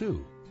 a.m. till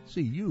 2.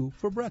 See you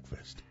for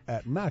breakfast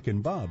at Mac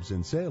and Bob's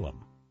in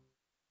Salem.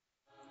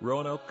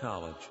 Roanoke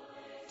College.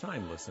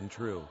 Timeless and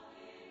true.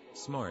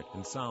 Smart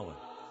and solid.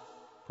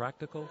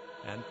 Practical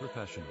and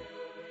professional.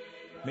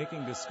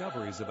 Making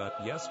discoveries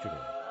about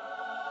yesterday.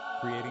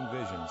 Creating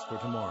visions for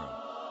tomorrow.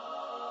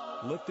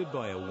 Lifted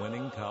by a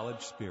winning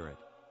college spirit.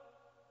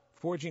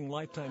 Forging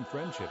lifetime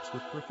friendships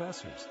with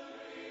professors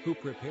who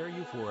prepare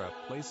you for a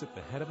place at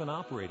the head of an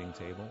operating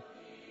table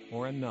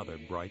or another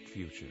bright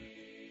future.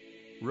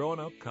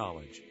 Roanoke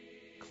College.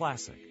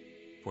 Classic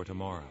for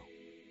tomorrow.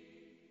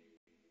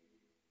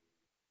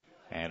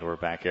 And we're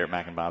back here at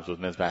Mac and Bob's with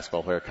men's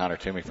basketball player Connor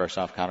Toomey. First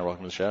off, Connor,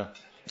 welcome to the show.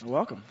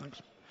 Welcome.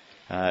 Thanks.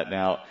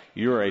 Now,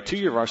 you are a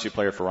 2-year varsity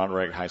player for Ronald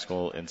Reagan High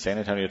School in San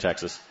Antonio,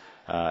 Texas,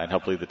 and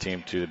helped lead the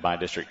team to the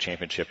bi-district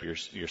championship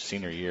your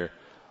senior year.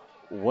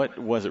 What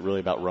was it really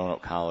about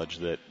Roanoke College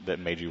that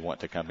made you want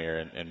to come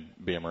here and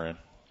be a Maroon?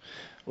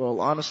 Well,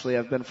 honestly,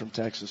 I've been from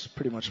Texas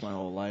pretty much my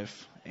whole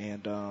life,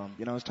 and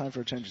it's time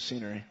for a change of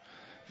scenery.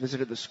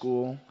 Visited the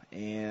school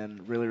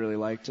and really, really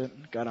liked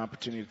it. Got an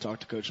opportunity to talk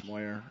to Coach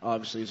Moyer.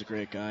 Obviously, he's a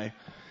great guy,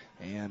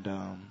 and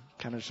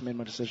kind of just made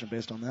my decision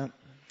based on that.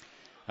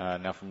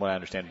 Now, from what I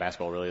understand,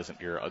 basketball really isn't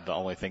the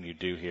only thing you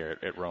do here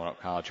at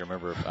Roanoke College. I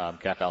remember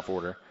Cap Alpha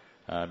Order.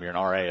 You're an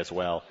RA as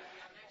well.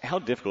 How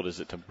difficult is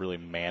it to really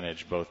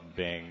manage both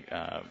being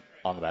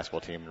on the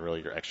basketball team and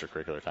really your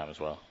extracurricular time as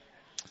well?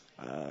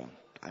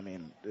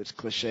 It's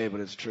cliche, but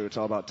it's true. It's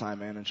all about time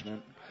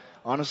management.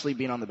 Honestly,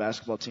 being on the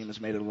basketball team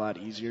has made it a lot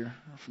easier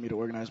for me to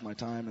organize my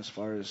time as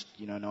far as,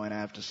 knowing I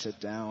have to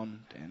sit down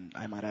and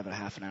I might have a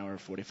half an hour or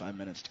 45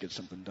 minutes to get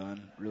something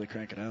done, really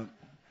crank it out.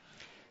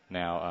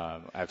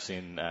 Now, I've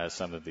seen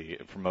some of the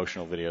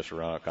promotional videos for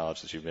Roanoke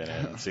College that you've been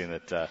in and seen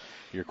that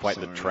you're quite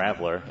the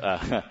traveler.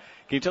 Can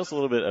you tell us a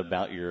little bit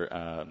about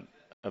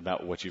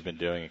about what you've been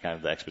doing and kind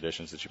of the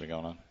expeditions that you've been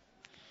going on?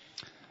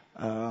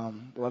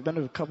 Well, I've been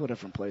to a couple of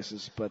different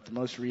places, but the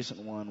most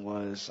recent one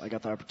was I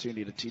got the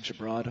opportunity to teach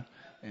abroad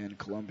in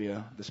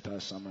Colombia this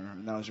past summer,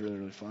 and that was really,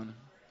 really fun.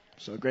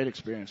 So a great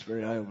experience,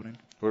 very eye-opening.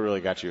 What really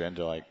got you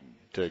into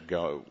to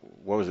go?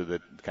 What was it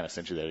that kind of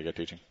sent you there to go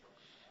teaching?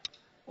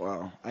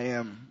 Well, I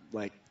am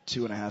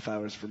 2.5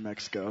 hours from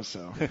Mexico,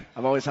 so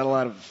I've always had a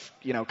lot of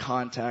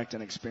contact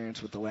and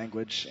experience with the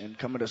language. And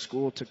coming to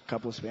school, took a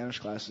couple of Spanish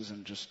classes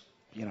and just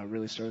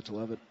really started to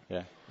love it.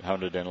 Yeah,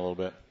 honed it in a little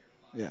bit.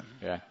 Yeah.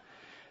 Yeah.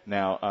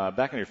 Now,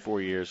 back in your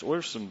 4 years, what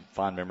are some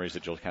fond memories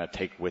that you'll kind of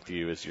take with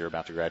you as you're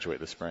about to graduate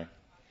this spring?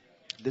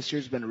 This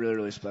year's been really,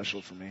 really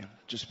special for me,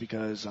 just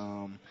because,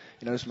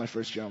 this is my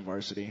first year on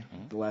varsity.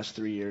 Mm-hmm. The last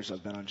 3 years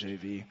I've been on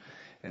JV.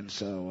 And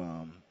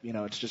so,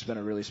 it's just been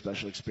a really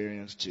special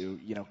experience to,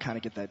 kind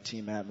of get that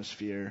team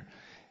atmosphere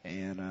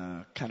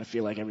and kind of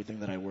feel like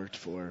everything that I worked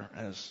for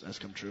has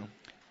come true.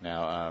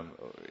 Now,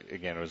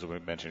 again, as we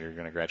mentioned, you're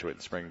going to graduate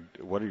this spring.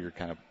 What are your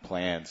kind of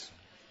plans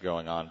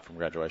going on from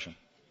graduation?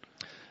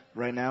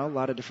 Right now, a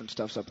lot of different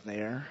stuff's up in the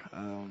air.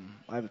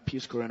 I have a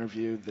Peace Corps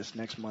interview this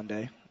next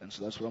Monday, and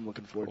so that's what I'm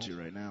looking forward to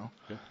right now.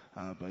 Okay.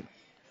 But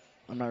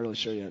I'm not really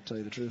sure yet, to tell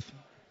you the truth.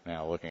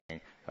 Now, looking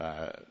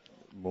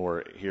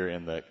more here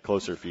in the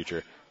closer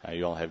future,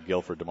 you all have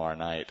Guilford tomorrow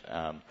night.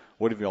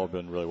 What have you all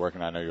been really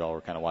working on? I know you all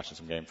were kind of watching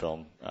some game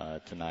film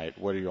tonight.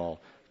 What are you all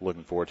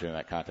looking forward to in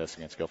that contest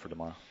against Guilford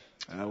tomorrow?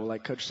 Well,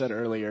 like Coach said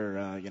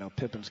earlier,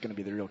 Pippin's going to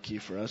be the real key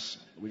for us.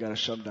 We got to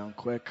shut him down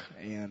quick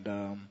and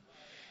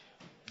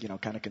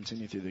kind of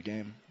continue through the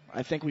game.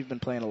 I think we've been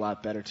playing a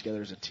lot better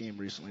together as a team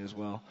recently as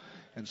well,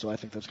 and so I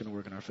think that's going to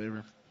work in our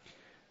favor.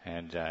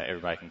 And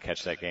everybody can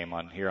catch that game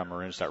on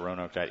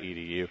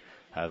maroons.roanoke.edu.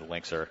 The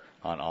links are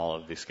on all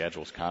of the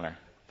schedules. Connor,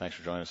 thanks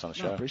for joining us on the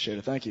show. I appreciate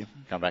it. Thank you.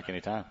 Come back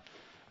anytime.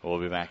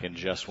 We'll be back in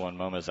just one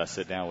moment as I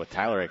sit down with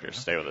Tyler Akers.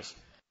 Stay with us.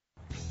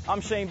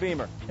 I'm Shane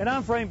Beamer. And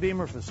I'm Frank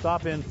Beamer for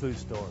Stop In Food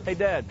Stores. Hey,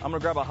 Dad, I'm going to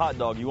grab a hot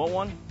dog. You want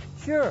one?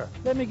 Sure.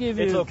 Let me give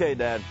you... It's okay,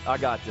 Dad. I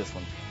got this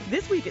one.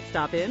 This week at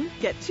Stop In,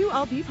 get 2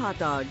 all-beef hot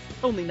dogs,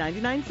 only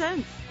 99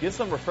 cents. Get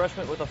some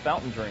refreshment with a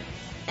fountain drink.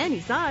 Any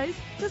size,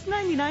 just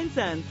 99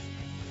 cents.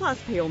 Plus,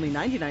 pay only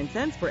 99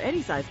 cents for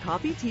any size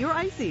coffee, tea, or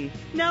icy.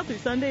 Now through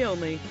Sunday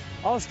only.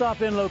 All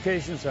Stop In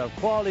locations have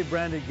quality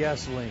branded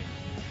gasoline.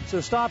 So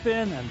stop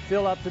in and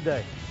fill up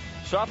today.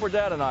 Shop where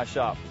Dad and I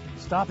shop.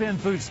 Stop In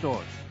Food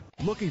Stores.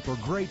 Looking for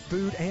great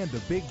food and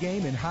the big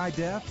game in high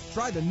def?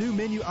 Try the new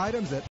menu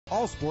items at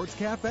All Sports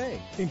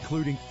Cafe,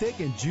 including thick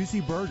and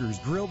juicy burgers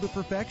grilled to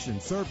perfection,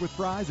 served with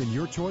fries and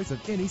your choice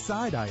of any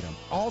side item.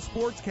 All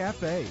Sports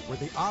Cafe, where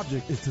the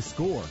object is to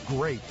score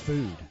great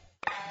food.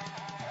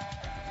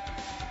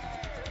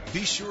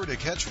 Be sure to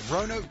catch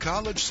Roanoke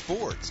College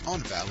sports on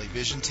Valley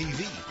Vision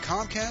TV,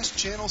 Comcast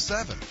Channel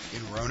 7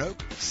 in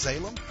Roanoke,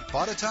 Salem,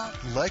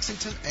 Botetourt,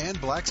 Lexington, and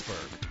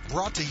Blacksburg.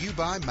 Brought to you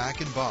by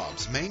Mac and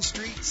Bob's, Main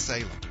Street,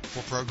 Salem.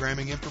 For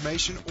programming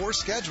information or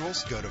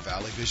schedules, go to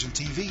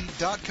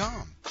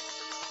valleyvisiontv.com.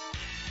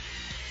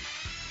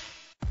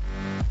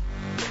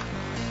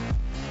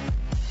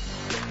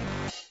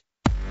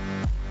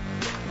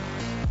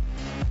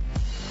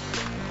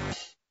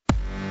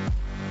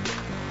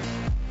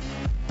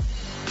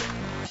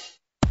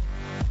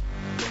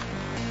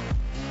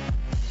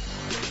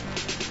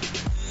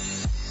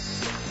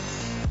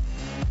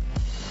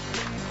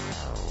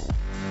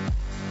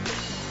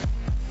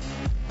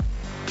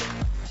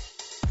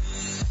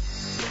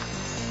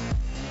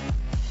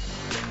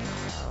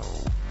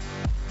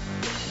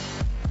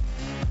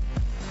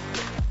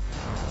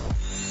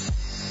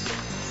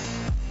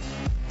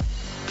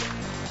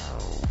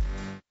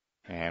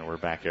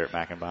 Back here at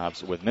Mac and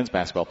Bob's with men's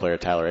basketball player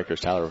Tyler Akers.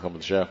 Tyler, welcome to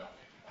the show.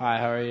 Hi,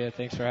 how are you?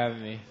 Thanks for having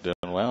me. Doing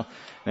well.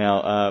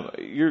 Now,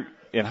 you're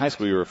in high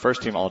school. You were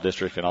first team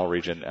All-District and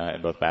All-Region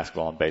in both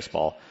basketball and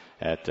baseball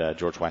at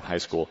George White High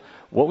School.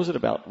 What was it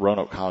about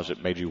Roanoke College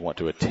that made you want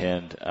to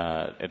attend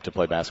and to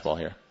play basketball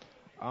here?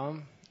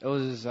 It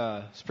was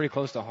it's pretty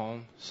close to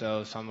home,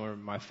 so somewhere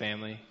my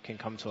family can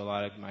come to a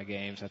lot of my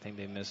games. I think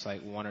they missed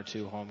like 1 or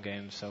 2 home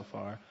games so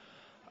far.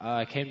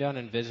 I came down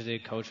and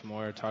visited Coach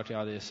Moore, talked to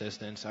all the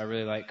assistants. I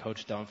really like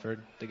Coach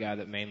Dunford, the guy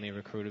that mainly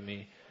recruited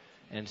me.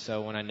 And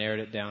so when I narrowed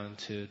it down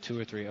to 2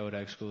 or 3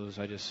 ODAC schools,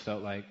 I just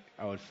felt like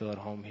I would feel at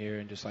home here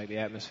and just like the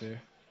atmosphere.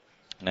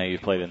 Now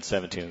you've played in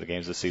 17 of the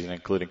games this season,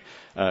 including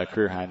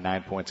career-high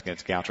 9 points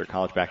against Goucher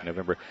College back in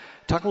November.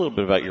 Talk a little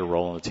bit about your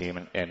role in the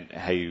team and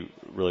how you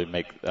really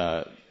make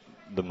the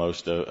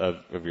most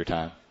of your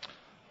time.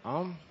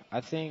 I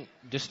think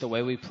just the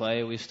way we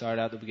play, we start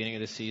out at the beginning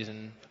of the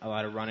season, a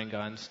lot of run and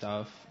gun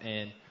stuff,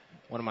 and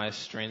one of my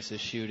strengths is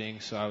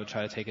shooting, so I would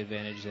try to take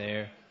advantage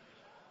there.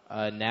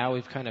 Now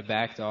we've kind of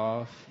backed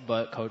off,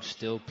 but Coach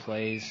still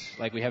plays.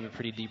 Like, we have a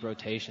pretty deep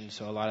rotation,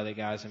 so a lot of the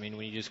guys, I mean,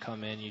 when you just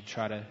come in, you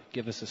try to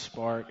give us a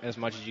spark as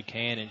much as you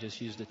can and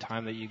just use the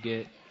time that you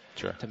get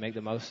to make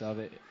the most of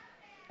it.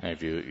 And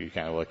if you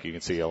kind of look, you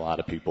can see a lot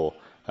of people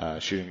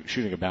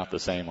shooting about the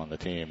same on the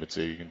team, but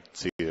so you can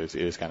see it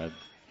is kind of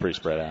pretty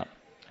spread out.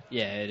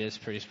 Yeah, it is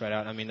pretty spread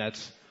out. I mean,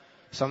 that's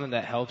something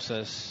that helps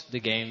us. The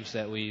games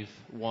that we've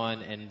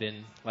won and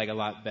been like a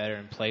lot better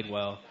and played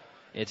well,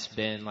 it's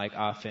been like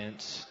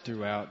offense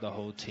throughout the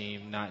whole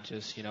team, not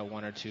just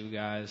 1 or 2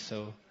 guys.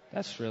 So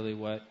that's really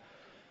what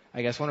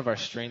I guess one of our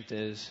strengths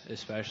is,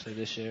 especially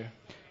this year.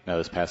 Now,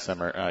 this past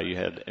summer, you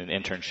had an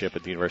internship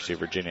at the University of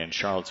Virginia in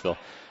Charlottesville.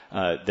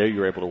 There you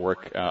were able to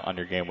work on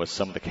your game with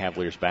some of the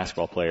Cavaliers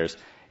basketball players.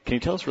 Can you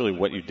tell us really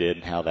what you did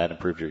and how that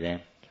improved your game?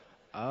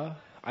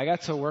 I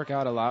got to work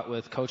out a lot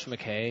with Coach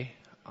McKay.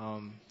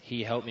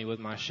 He helped me with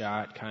my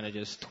shot, kind of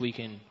just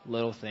tweaking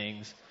little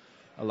things.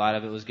 A lot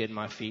of it was getting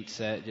my feet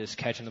set, just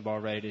catching the ball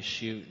ready to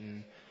shoot,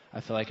 and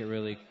I feel like it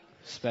really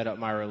sped up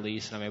my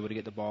release, and I'm able to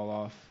get the ball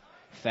off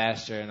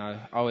faster, and I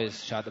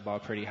always shot the ball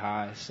pretty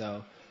high,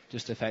 so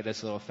just the fact that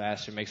it's a little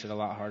faster makes it a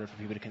lot harder for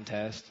people to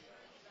contest.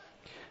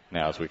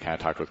 Now, as we kind of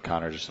talked with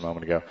Connor just a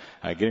moment ago,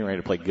 getting ready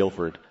to play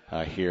Guilford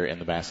here in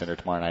the Bass Center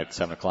tomorrow night at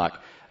 7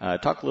 o'clock.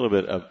 Talk a little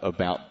bit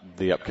about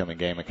the upcoming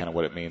game and kind of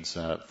what it means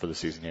for the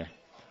season here.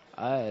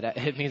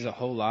 It means a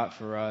whole lot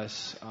for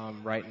us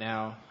right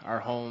now. Our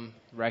home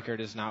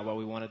record is not what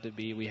we want it to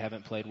be. We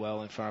haven't played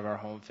well in front of our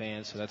home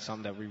fans, so that's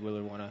something that we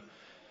really want to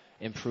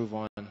improve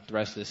on the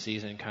rest of the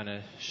season, kind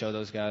of show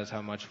those guys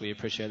how much we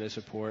appreciate their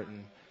support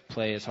and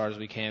play as hard as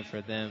we can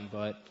for them.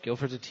 But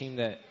Guilford's a team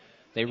that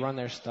they run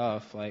their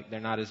stuff. Like,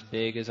 they're not as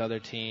big as other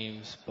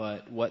teams,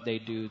 but what they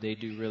do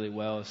really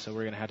well. So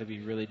we're going to have to be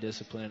really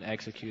disciplined and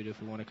execute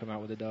if we want to come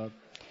out with a dub.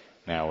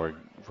 Now we're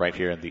right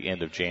here at the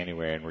end of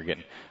January, and we're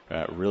getting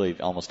really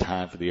almost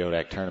time for the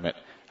ODAC tournament.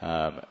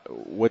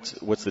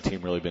 What's the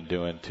team really been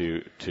doing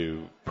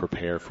to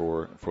prepare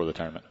for the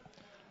tournament?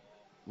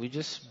 We've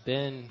just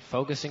been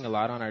focusing a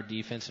lot on our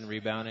defense and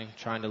rebounding,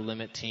 trying to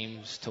limit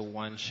teams to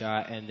one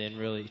shot, and then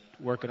really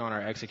working on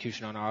our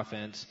execution on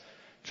offense,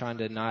 trying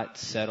to not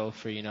settle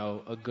for,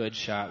 a good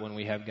shot when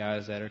we have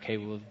guys that are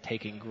capable of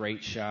taking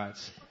great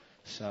shots.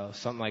 So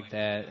something like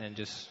that, and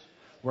just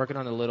working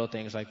on the little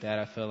things like that,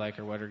 I feel like,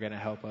 are what are going to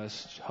help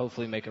us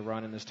hopefully make a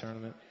run in this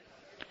tournament.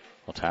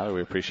 Well, Tyler,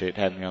 we appreciate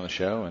having you on the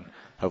show, and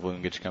hopefully we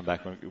can get you come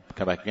back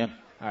again.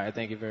 All right,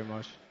 thank you very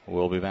much.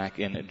 We'll be back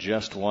in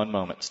just one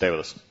moment. Stay with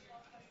us.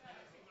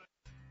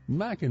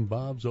 Mac and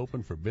Bob's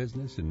opened for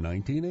business in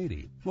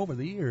 1980. Over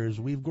the years,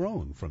 we've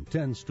grown from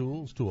 10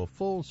 stools to a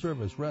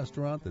full-service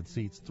restaurant that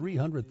seats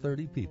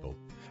 330 people.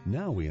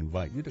 Now we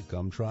invite you to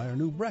come try our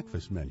new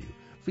breakfast menu,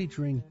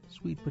 featuring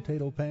sweet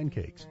potato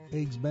pancakes,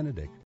 eggs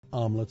Benedict,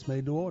 omelets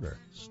made to order,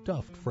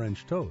 stuffed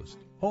French toast,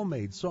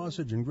 homemade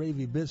sausage and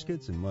gravy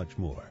biscuits, and much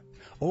more.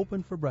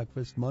 Open for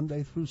breakfast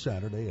Monday through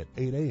Saturday at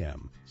 8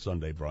 a.m.,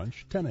 Sunday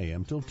brunch 10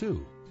 a.m. till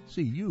 2.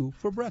 See you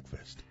for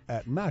breakfast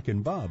at Mac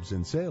and Bob's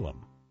in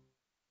Salem.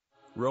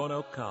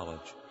 Roanoke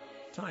College.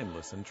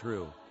 Timeless and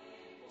true.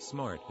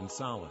 Smart and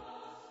solid.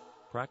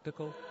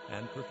 Practical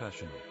and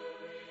professional.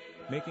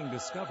 Making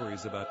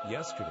discoveries about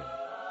yesterday.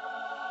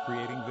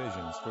 Creating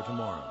visions for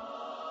tomorrow.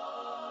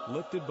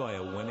 Lifted by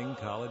a winning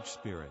college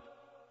spirit.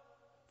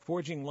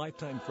 Forging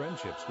lifetime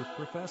friendships with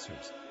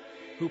professors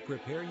who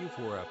prepare you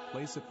for a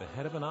place at the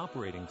head of an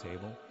operating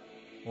table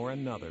or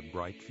another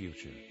bright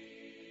future.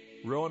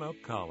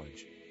 Roanoke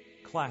College.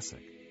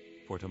 Classic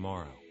for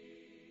tomorrow.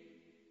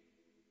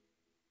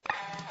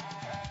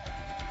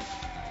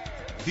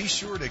 Be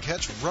sure to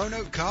catch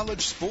Roanoke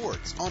College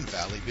sports on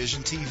Valley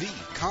Vision TV,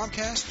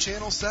 Comcast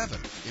Channel 7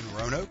 in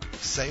Roanoke,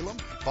 Salem,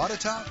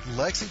 Botetourt,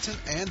 Lexington,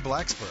 and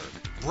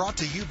Blacksburg. Brought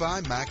to you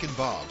by Mac and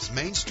Bob's,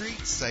 Main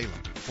Street, Salem.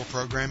 For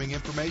programming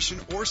information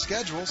or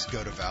schedules,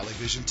 go to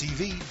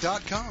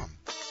valleyvisiontv.com.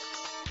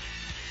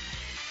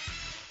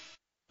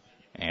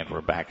 And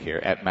we're back here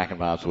at Mac and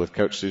Bob's with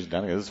Coach Susan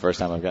Dunnigan. This is the first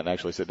time I've gotten to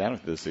actually sit down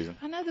with you this season.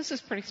 I know, this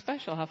is pretty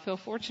special. I feel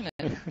fortunate.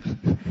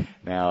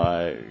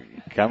 Now,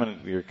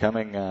 you're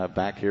coming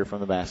back here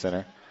from the Bass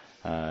Center.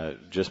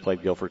 Just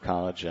played Guilford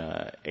College,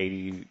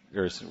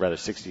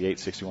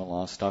 68-61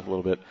 loss. Talk a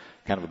little bit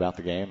kind of about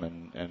the game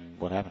and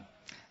what happened.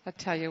 I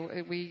tell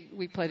you,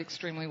 we played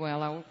extremely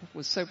well. I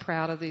was so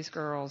proud of these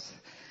girls.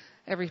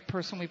 Every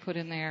person we put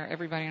in there,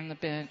 everybody on the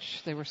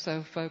bench, they were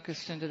so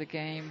focused into the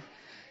game.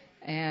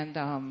 And,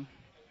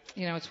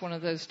 it's one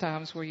of those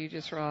times where you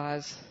just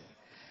realize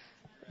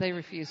they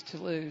refused to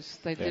lose.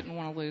 They didn't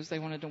want to lose. They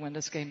wanted to win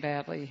this game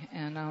badly.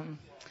 And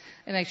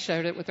they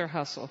showed it with their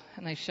hustle,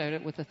 and they showed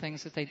it with the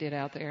things that they did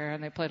out there.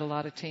 And they played a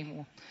lot of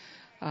team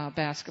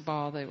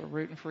basketball. They were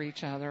rooting for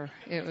each other.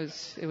 It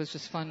was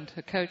just fun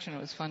to coach, and it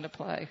was fun to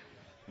play.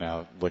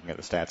 Now, looking at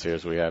the stats here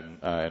as we have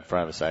in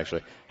front of us, I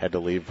actually had to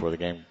leave before the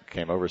game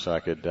came over so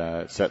I could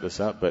set this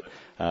up. But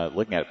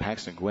looking at it,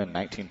 Paxton Gwynn,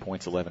 19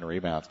 points, 11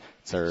 rebounds.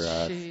 It's her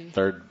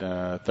third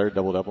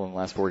double-double in the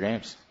last 4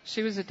 games.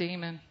 She was a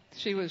demon.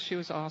 She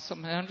was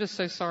awesome. And I'm just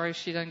so sorry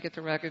she doesn't get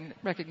the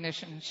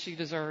recognition she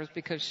deserves,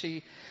 because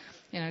she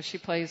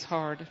plays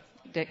hard,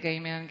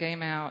 game in,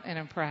 game out, and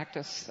in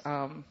practice.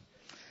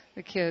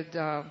 The kid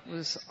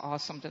was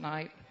awesome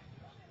tonight.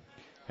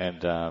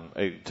 And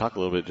talk a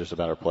little bit just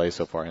about her play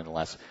so far in the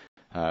last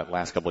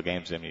couple of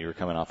games. I mean, you were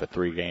coming off a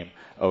 3-game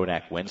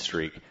ODAC win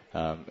streak.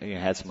 You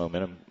had some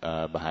momentum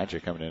behind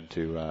you coming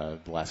into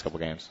the last couple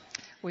of games.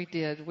 We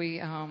did.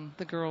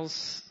 The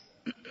girls,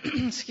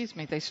 excuse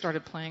me, they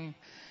started playing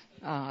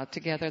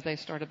together. They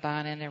started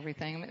buying in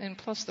everything. And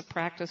plus the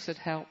practice had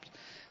helped.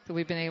 That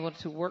we've been able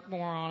to work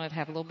more on it,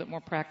 have a little bit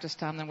more practice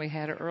time than we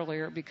had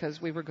earlier, because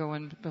we were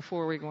going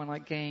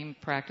like game,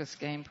 practice,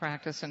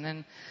 and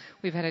then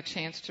we've had a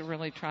chance to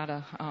really try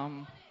to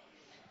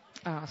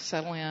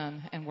settle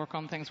in and work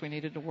on things we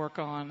needed to work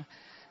on,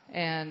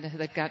 and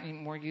they've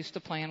gotten more used to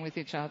playing with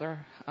each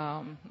other,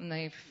 and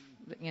they've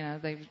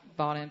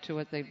bought into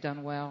it. They've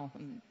done well,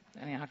 and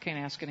And I can't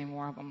ask any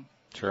more of them.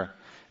 Sure.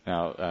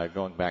 Now,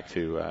 going back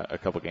to a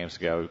couple games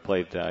ago, we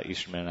played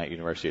Eastern Mennonite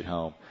University at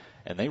home,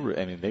 and they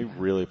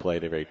really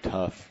played a very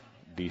tough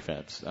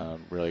defense,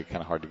 really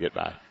kind of hard to get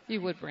by.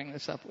 You would bring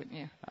this up, wouldn't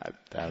you?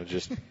 I would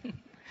just,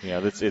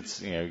 it's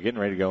getting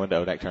ready to go into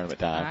ODAC tournament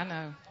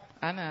time.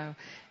 I know.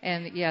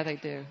 And, yeah, they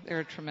do. They're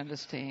a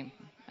tremendous team,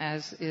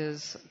 as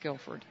is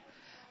Guilford.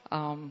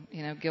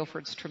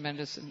 Guilford's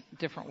tremendous in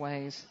different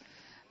ways.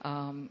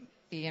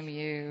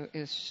 EMU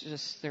is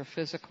just, they're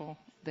physical.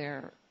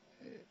 They're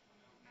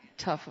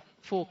tough,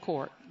 full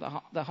court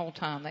the whole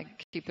time. They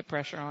keep the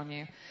pressure on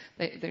you.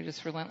 They're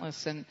just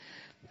relentless. And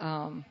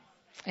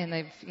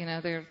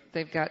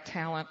they've got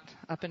talent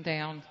up and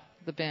down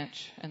the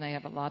bench, and they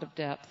have a lot of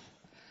depth.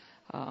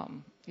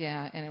 And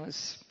it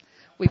was,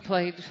 we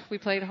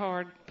played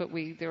hard, but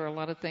there were a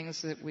lot of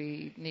things that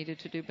we needed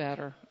to do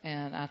better,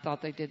 and I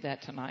thought they did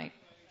that tonight.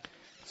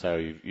 So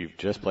you've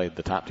just played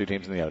the top two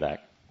teams in the ODAC.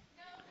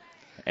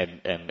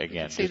 And again, you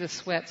can see the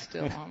sweat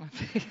still on my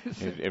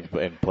face.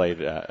 and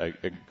played a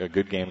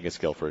good game against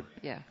Guilford.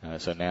 Yeah.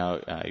 So now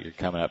you're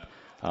coming up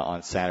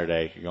on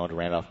Saturday. You're going to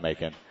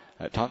Randolph-Macon.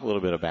 Talk a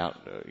little bit about,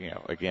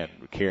 again,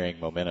 carrying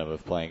momentum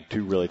of playing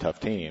two really tough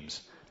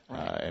teams,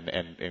 right.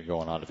 and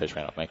going on to fish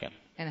Randolph-Macon.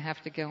 And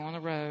have to go on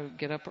the road,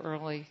 get up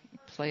early,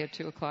 play a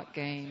 2:00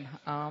 game.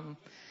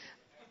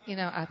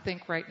 I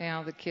think right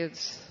now the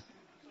kids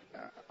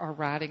are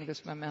riding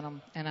this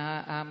momentum, and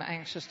I'm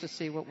anxious to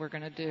see what we're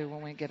going to do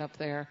when we get up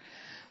there.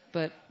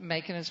 But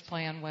Macon is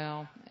playing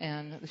well,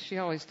 and she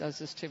always does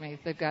this to me.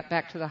 They've got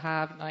back to the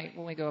hive night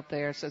when we go up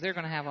there, so they're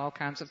going to have all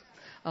kinds of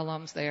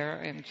alums there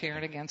and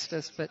cheering against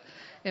us, but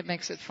it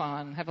makes it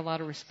fun. Have a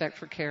lot of respect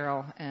for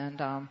Carol,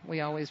 and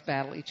we always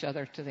battle each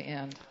other to the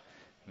end.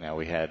 Now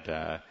we had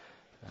a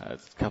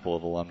couple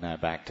of alumni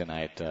back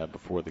tonight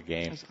before the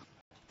game.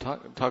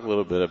 Talk a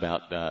little bit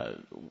about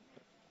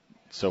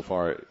so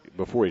far,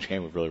 before each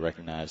game, we've really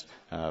recognized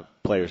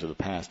players of the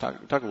past.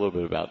 Talk a little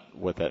bit about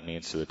what that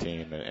means to the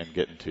team and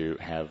getting to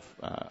have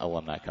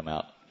alumni come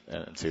out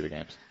and see the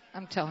games.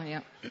 I'm telling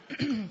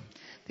you,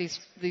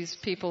 these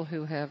people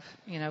who have,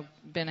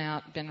 been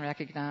out, been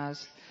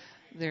recognized,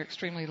 they're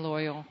extremely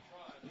loyal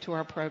to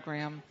our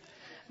program.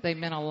 They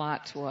meant a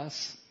lot to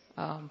us.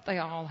 They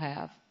all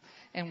have.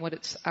 And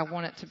I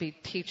want it to be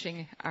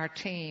teaching our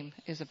team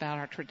is about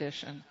our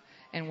tradition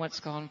and what's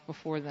gone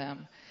before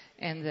them.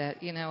 And that,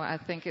 I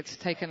think it's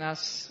taken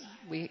us,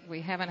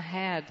 we haven't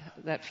had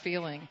that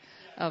feeling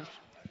of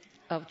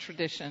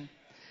tradition.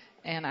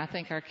 And I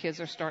think our kids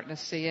are starting to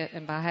see it.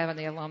 And by having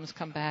the alums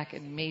come back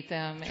and meet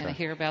them and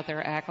hear about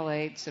their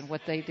accolades and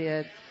what they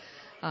did.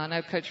 I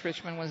know Coach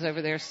Richmond was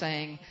over there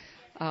saying,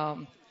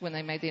 when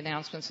they made the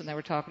announcements and they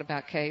were talking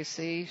about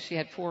KC, she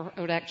had 4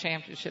 ODAC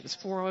championships,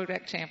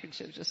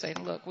 just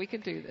saying, look, we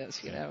can do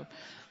this,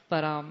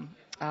 But, and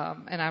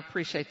I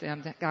appreciate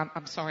them.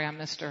 I'm sorry I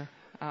missed her.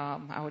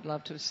 I would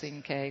love to have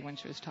seen Kay when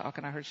she was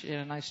talking. I heard she did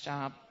a nice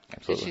job.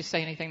 Absolutely. Did she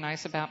say anything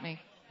nice about me?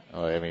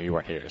 Oh, you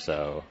weren't here,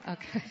 so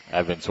okay.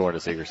 I've been sworn to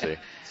secrecy.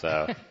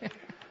 So,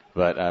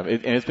 but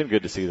it's been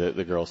good to see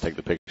the girls take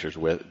the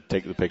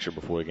picture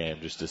before the game,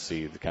 just to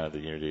see the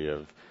unity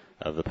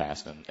of the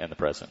past and the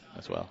present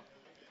as well.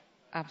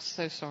 I'm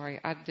so sorry.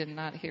 I did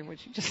not hear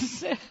what you just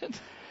said.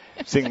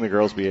 Seeing the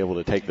girls be able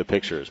to take the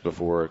pictures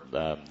before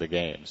the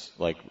games,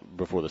 like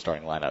before the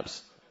starting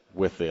lineups,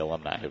 with the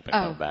alumni who've been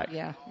coming back.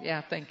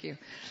 Yeah, thank you.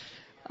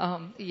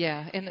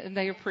 And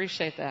they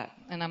appreciate that,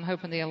 and I'm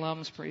hoping the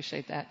alums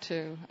appreciate that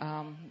too,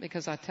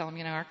 because I tell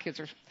them, our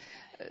kids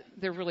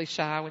they're really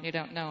shy when you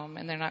don't know them,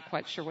 and they're not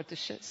quite sure what to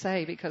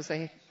say because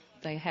they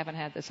haven't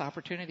had this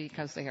opportunity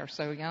because they are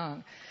so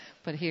young.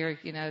 But here,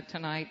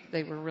 tonight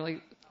they were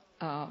really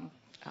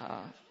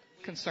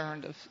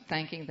concerned of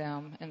thanking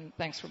them, and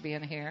thanks for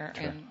being here,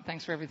 and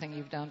thanks for everything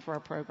you've done for our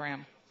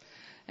program.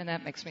 And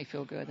that makes me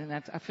feel good, and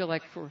I feel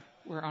like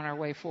we're on our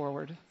way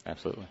forward.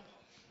 Absolutely.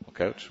 Well,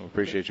 Coach, we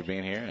appreciate you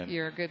being here. And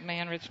you're a good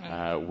man,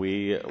 Richmond.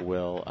 We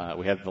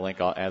have the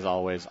link, as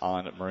always,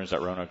 on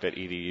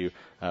maroons.roanoke.edu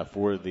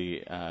for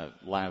the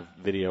live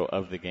video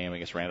of the game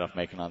against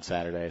Randolph-Macon on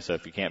Saturday. So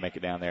if you can't make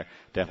it down there,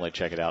 definitely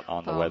check it out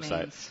on the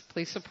website. Means.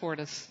 Please support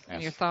us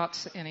and your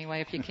thoughts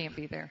anyway if you can't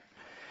be there.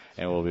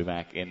 And we'll be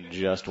back in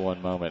just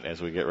one moment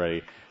as we get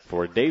ready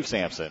for Dave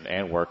Sampson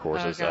and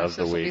Workhorses of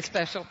the Week. This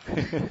will be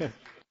special.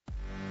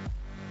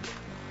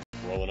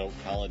 Roanoke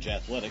College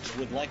Athletics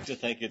would like to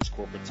thank its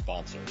corporate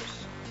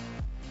sponsors: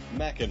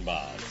 Mackin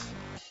Bods,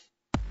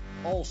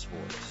 All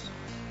Sports,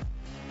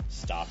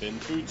 Stop In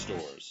Food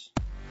Stores,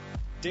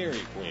 Dairy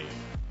Queen,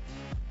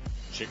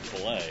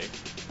 Chick-fil-A,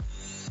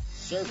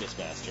 Service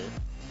Master,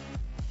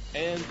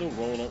 and the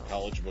Roanoke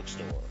College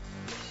Bookstore.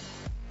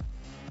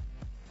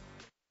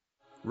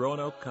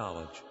 Roanoke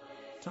College.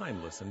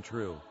 Timeless and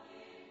true.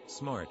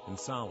 Smart and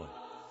solid.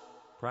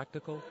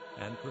 Practical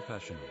and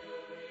professional.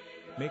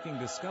 Making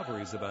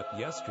discoveries about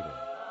yesterday.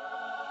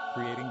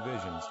 Creating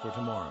visions for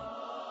tomorrow.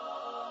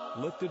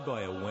 Lifted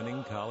by a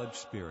winning college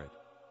spirit.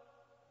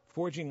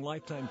 Forging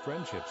lifetime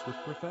friendships with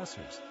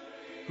professors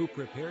who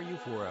prepare you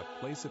for a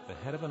place at the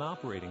head of an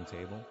operating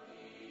table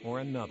or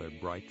another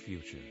bright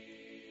future.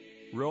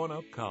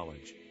 Roanoke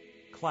College.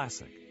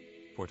 Classic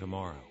for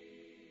tomorrow.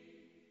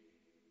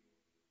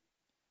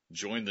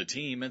 Join the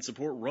team and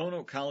support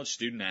Roanoke College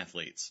student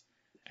athletes.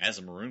 As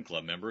a Maroon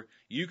Club member,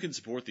 you can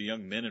support the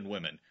young men and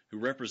women who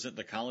represent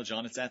the college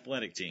on its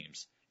athletic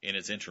teams, in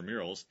its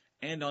intramurals,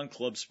 and on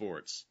club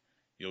sports.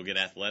 You'll get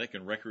athletic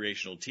and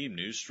recreational team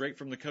news straight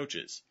from the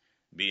coaches,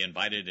 be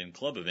invited in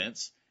club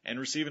events, and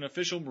receive an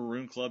official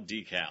Maroon Club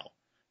decal.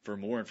 For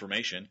more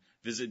information,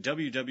 visit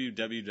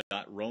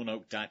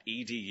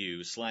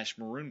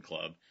www.roanoke.edu/Maroon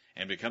Club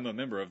and become a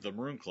member of the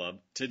Maroon Club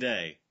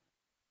today.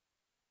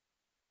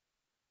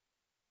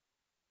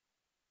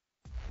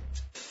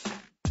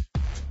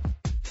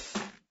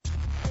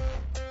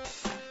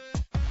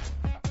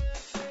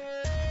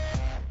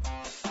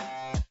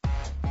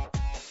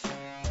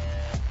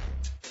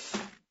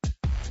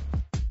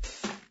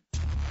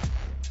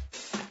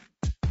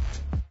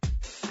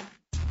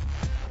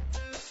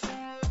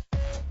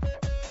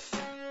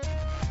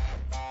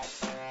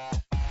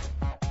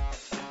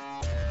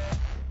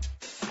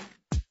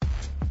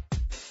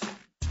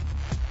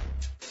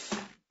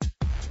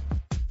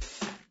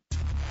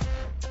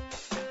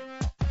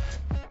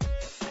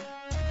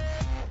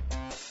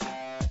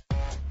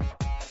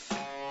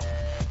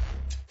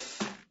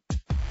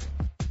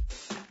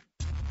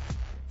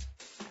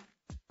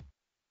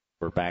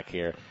 We're back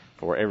here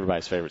for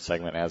everybody's favorite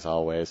segment, as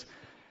always,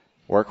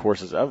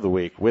 Workhorses of the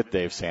Week with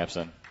Dave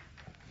Sampson.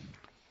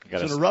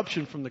 It's an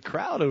eruption from the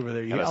crowd over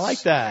there. I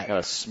like that.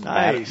 Nice.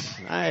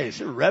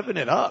 They're revving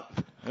it up.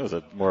 It was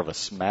more of a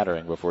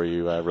smattering before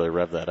you really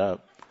revved that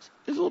up.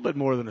 It's a little bit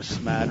more than a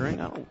smattering.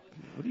 What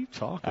are you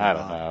talking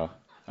about?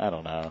 I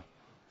don't know.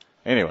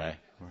 Anyway,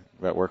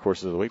 we've got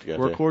Workhorses of the Week to go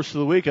to. Workhorse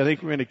of the Week. I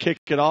think we're going to kick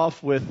it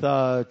off with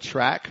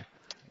track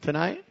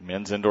tonight.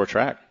 Men's indoor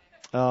track.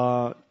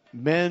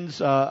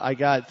 Men's, I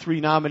got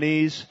 3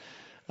 nominees,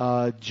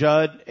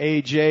 Judd,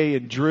 AJ,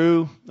 and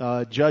Drew.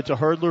 Judd's a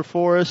hurdler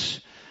for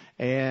us,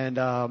 and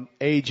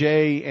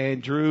AJ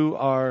and Drew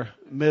are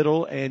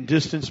middle and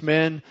distance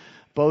men.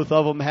 Both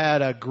of them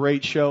had a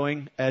great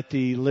showing at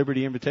the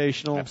Liberty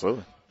Invitational.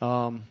 Absolutely.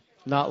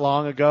 Not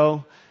long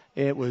ago.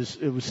 It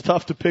was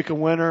tough to pick a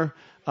winner,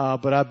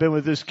 but I've been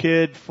with this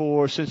kid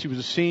since he was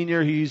a senior.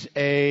 I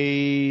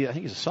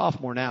think he's a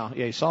sophomore now.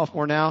 Yeah, he's a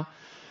sophomore now.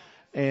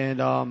 And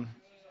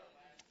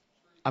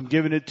I'm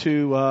giving it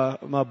to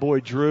my boy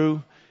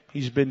Drew.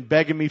 He's been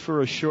begging me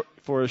for a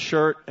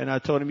shirt, and I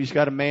told him he's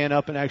got to man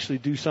up and actually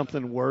do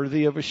something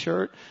worthy of a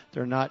shirt.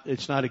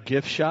 It's not a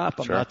gift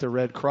shop. I'm not the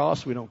Red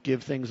Cross. We don't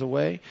give things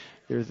away.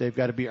 They've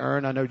got to be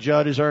earned. I know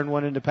Judd has earned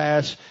one in the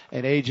past,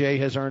 and AJ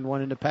has earned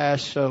one in the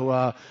past.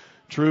 So,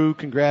 Drew,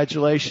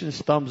 congratulations.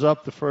 Thumbs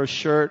up, the first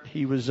shirt.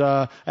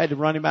 I had to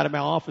run him out of my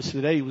office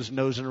today. He was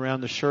nosing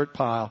around the shirt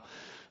pile.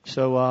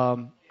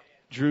 So,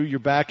 Drew, you're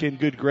back in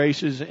good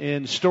graces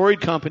in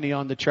Storied Company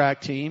on the track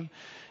team,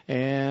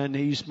 and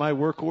he's my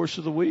Workhorse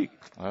of the Week.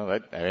 Well, I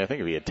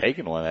think if he had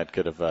taken one, that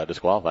could have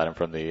disqualified him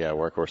from the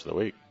Workhorse of the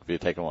Week. If he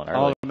had taken one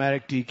early.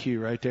 Automatic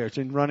DQ right there. It's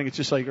in running. It's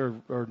just like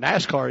or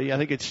NASCAR. I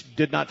think it's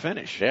did not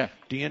finish. Yeah.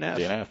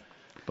 DNF.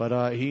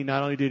 But he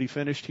not only did he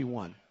finish, he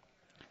won.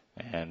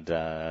 And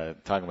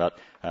talking about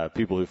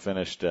people who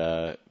finished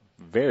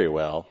very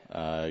well,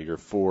 your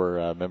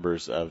 4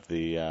 members of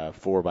the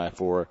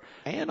 4x4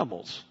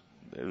 animals.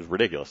 It was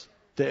ridiculous.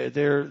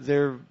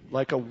 They're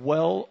like a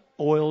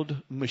well-oiled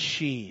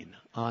machine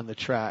on the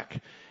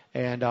track,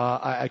 and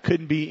I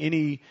couldn't be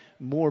any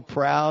more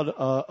proud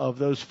of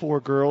those 4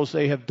 girls.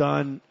 They have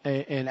done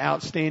an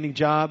outstanding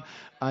job.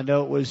 I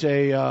know it was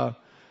a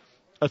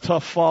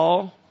tough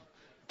fall,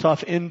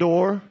 tough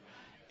indoor,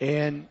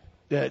 and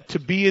to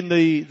be in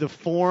the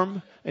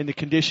form and the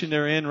condition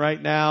they're in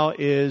right now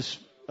is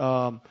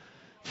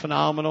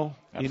phenomenal.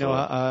 Absolutely. You know,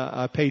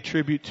 I pay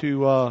tribute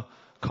to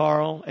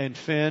Carl and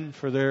Finn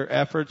for their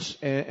efforts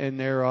and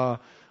their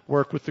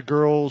work with the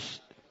girls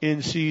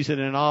in season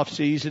and off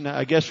season.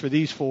 I guess for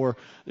these 4,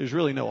 there's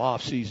really no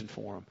off season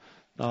for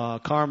them.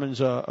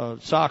 Carmen's a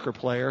soccer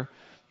player,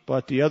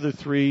 but the other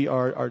 3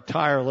 are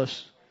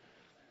tireless.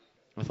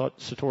 I thought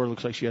Satora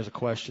looks like she has a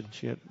question.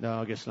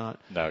 No, I guess not.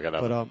 No, I got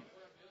nothing.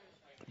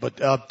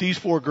 But these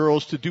 4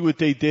 girls to do what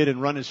they did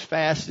and run as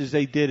fast as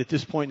they did at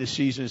this point in the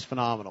season is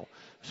phenomenal.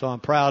 So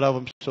I'm proud of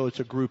them. So it's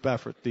a group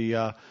effort.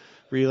 The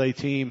relay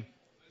team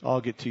all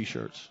get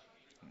T-shirts.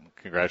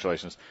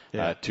 Congratulations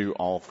to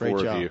all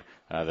 4 of you.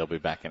 They'll be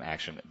back in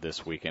action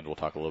this weekend. We'll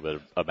talk a little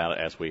bit about it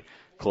as we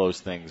close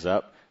things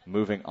up.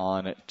 Moving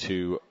on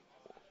to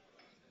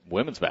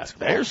women's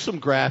basketball. There's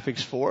some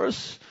graphics for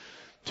us.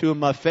 2 of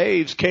my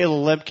faves,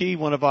 Kayla Lemke,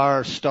 one of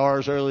our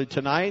stars early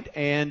tonight,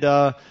 and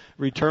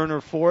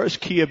returner for us,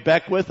 Kia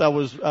Beckwith. I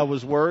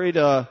was worried.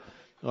 The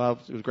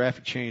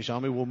graphic changed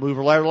on me. We'll move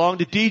right along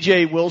to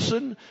DJ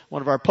Wilson,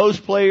 one of our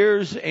post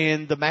players,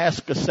 and the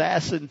masked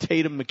assassin,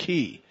 Tatum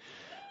McKee.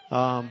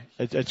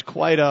 It's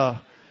quite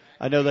a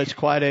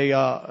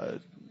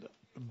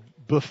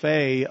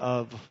buffet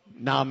of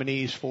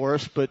nominees for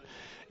us, but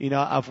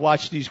I've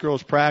watched these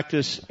girls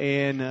practice,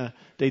 and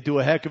they do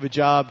a heck of a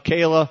job.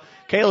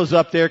 Kayla's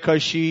up there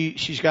because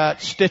she's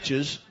got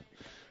stitches.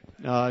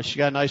 She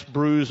got a nice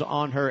bruise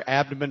on her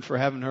abdomen for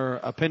having her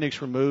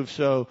appendix removed.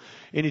 So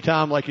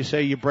anytime, like you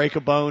say, you break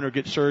a bone or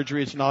get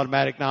surgery, it's an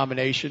automatic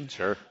nomination.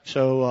 Sure.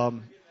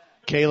 So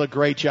Kayla,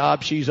 great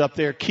job. She's up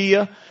there.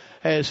 Kia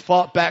has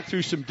fought back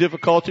through some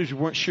difficulties. We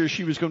weren't sure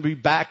she was going to be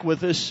back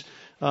with us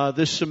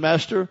this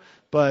semester,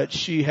 but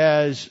she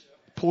has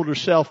pulled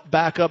herself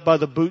back up by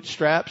the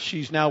bootstraps.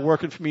 She's now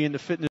working for me in the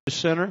fitness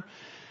center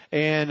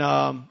and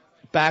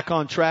back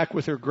on track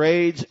with her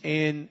grades,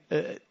 and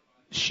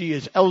she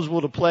is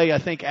eligible to play, I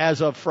think,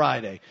 as of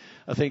Friday.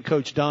 I think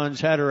Coach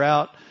Dunn's had her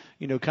out,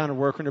 kind of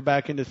working her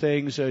back into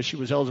things. She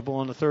was eligible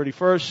on the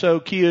 31st.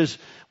 So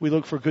we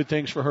look for good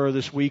things for her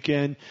this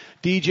weekend.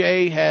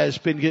 DJ has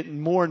been getting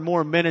more and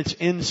more minutes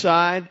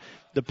inside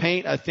the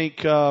paint. I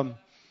think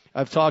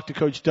I've talked to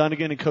Coach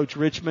Dunnigan and Coach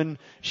Richmond.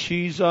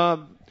 She's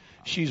a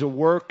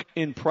work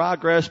in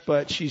progress,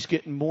 but she's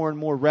getting more and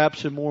more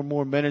reps and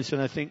more minutes,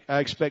 and I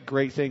expect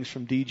great things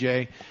from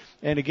DJ.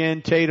 And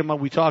again, Tatum,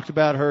 we talked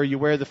about her. You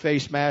wear the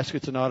face mask,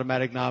 it's an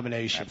automatic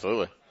nomination.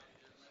 Absolutely.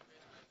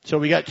 So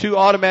we got 2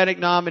 automatic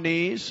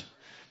nominees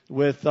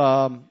with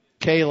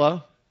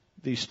Kayla,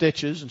 the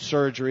stitches and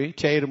surgery,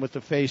 Tatum with the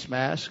face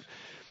mask,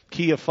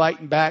 Kia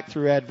fighting back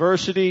through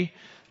adversity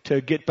to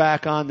get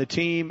back on the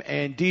team,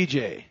 and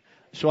DJ.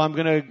 So I'm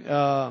going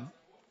to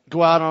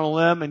go out on a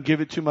limb and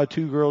give it to my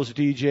 2 girls,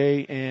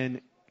 DJ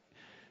and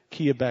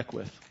Kia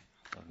Beckwith.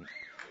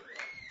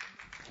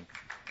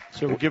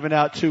 So we're giving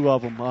out 2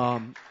 of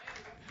them.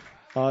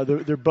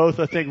 They're both,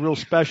 I think, real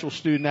special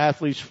student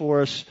athletes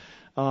for us.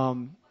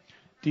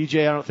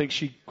 DJ, I don't think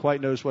she quite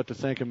knows what to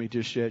think of me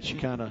just yet. She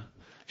kind of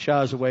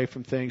shies away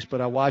from things,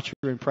 but I watch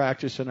her in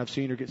practice, and I've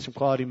seen her get some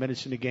quality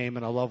minutes in the game,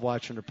 and I love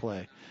watching her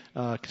play.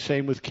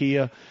 Same with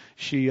Kia.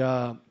 She,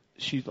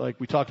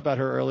 like we talked about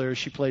her earlier,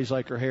 she plays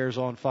like her hair's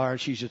on fire,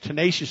 and she's a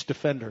tenacious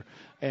defender,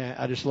 and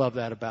I just love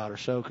that about her.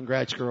 So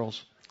congrats,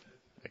 girls.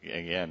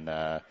 Again,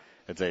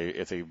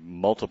 it's a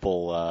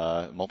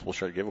multiple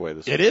shirt giveaway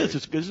this week. It is.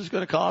 This is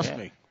going to cost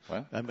me.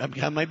 Well, I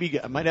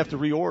might have to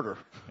reorder.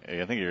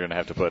 I think you're going to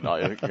have to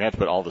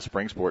put all the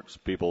spring sports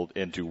people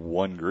into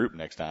one group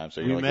next time.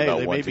 So you only they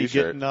get one may be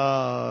T-shirt. getting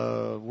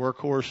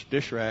workhorse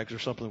dish rags or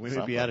something. We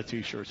may be out of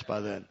T-shirts by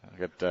then.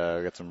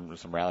 Got some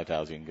rally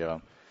towels you can give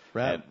them.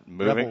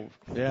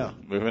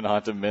 Moving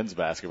on to men's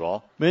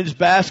basketball. Men's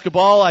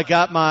basketball. I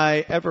got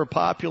my ever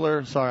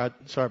popular. Sorry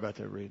about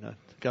that, Reed. I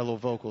got a little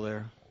vocal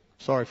there.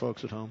 Sorry,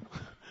 folks at home.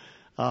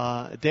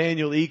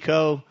 Daniel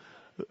Eco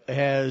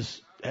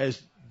has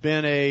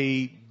been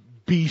a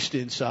beast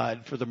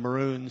inside for the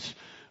Maroons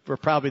for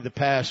probably the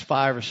past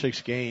 5 or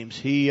 6 games.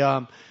 He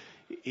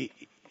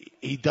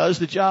does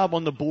the job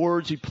on the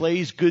boards. He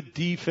plays good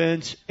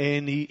defense,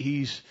 and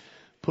he's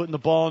putting the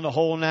ball in the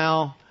hole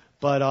now.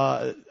 But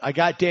I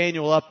got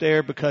Daniel up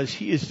there because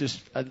he is just,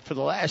 for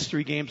the last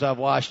 3 games I've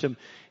watched him,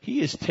 he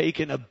has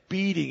taken a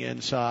beating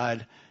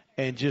inside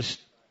and just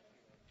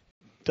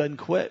doesn't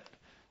quit.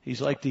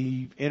 He's like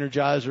the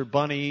Energizer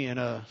Bunny in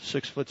a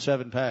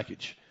 6'7"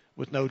 package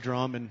with no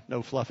drum and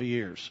no fluffy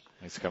ears.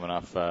 He's coming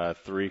off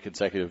 3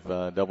 consecutive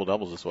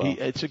double-doubles as well.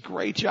 It's a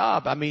great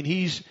job. I mean,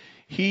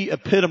 he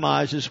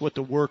epitomizes what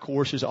the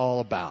workhorse is all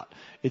about.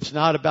 It's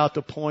not about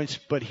the points,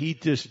 but he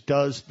just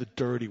does the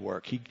dirty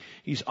work.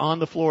 He's on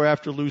the floor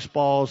after loose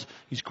balls.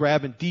 He's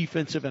grabbing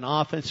defensive and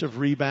offensive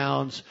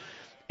rebounds,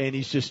 and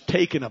he's just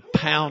taking a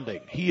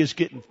pounding. He is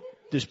getting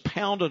this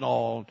pounding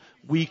on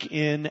week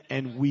in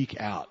and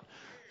week out.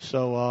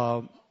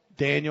 So,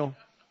 Daniel,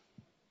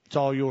 it's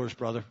all yours,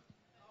 brother.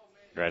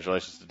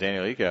 Congratulations to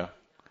Daniel Eco.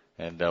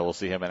 And we'll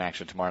see him in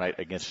action tomorrow night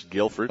against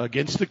Guilford.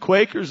 Against the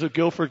Quakers of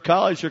Guilford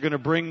College. They're going to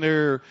bring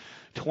their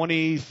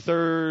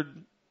 23rd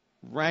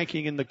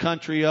ranking in the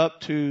country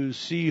up to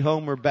see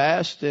Homer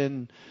Bast,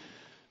 and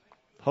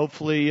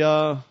hopefully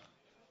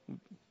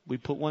we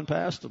put one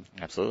past them.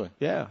 Absolutely.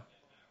 Yeah.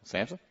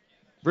 Samson?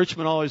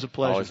 Richmond, always a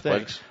pleasure. Always a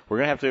Thanks. pleasure. We're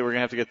gonna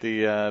have to get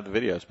the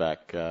videos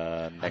back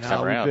next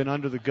time around. We've been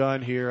under the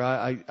gun here.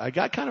 I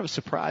got kind of a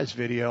surprise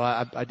video.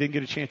 I didn't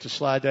get a chance to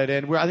slide that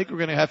in. I think we're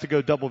going to have to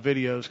go double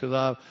videos because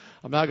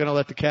I'm not going to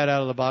let the cat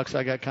out of the box.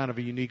 I got kind of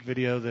a unique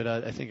video that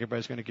I think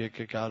everybody's going to get a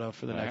kick out of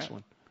for the next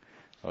one.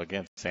 Well,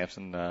 again,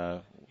 Samson,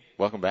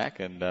 welcome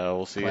back, and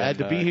we'll see Glad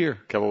you to be here.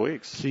 A couple of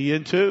weeks. See you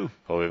in 2.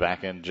 We'll be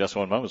back in just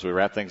one moment as we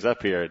wrap things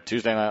up here at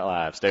Tuesday Night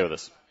Live. Stay with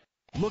us.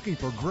 Looking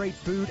for great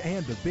food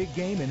and the big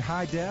game in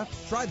high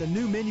def? Try the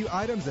new menu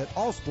items at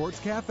All Sports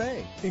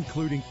Cafe,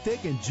 including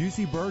thick and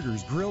juicy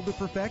burgers grilled to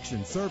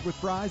perfection, served with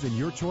fries and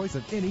your choice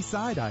of any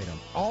side item.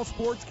 All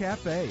Sports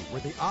Cafe,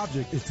 where the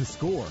object is to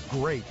score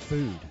great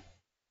food.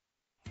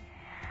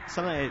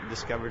 Something I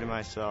discovered in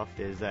myself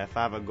is that if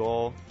I have a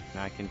goal,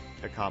 I can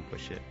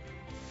accomplish it.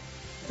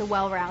 It's a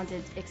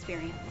well-rounded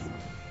experience.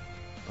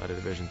 At a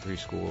Division III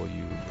school,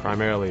 you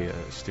primarily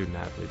a student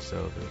athlete,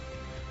 so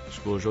the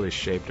school is really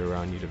shaped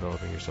around you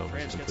developing yourself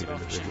as a complete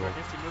individual.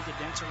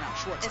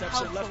 It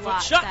helps a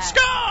lot. Shot,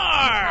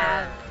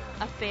 score!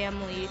 a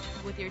family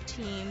with your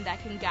team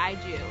that can guide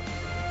you.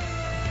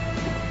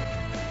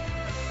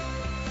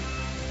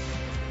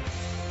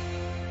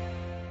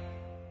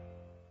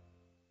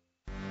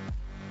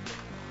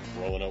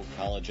 Roanoke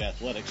College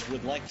Athletics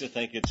would like to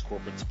thank its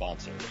corporate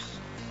sponsors: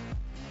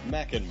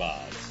 Mac and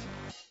Bob's,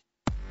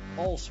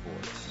 All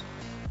Sports,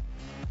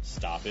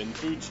 Stop In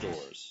Food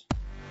Stores,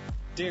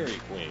 Dairy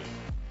Queen,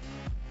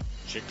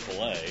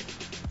 Chick-fil-A,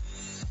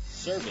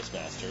 Service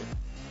Master,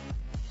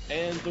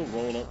 and the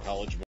Roanoke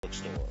College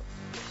Bookstore.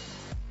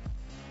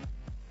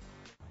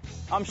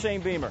 I'm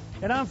Shane Beamer.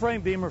 And I'm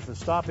Frank Beamer for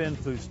Stop In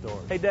Food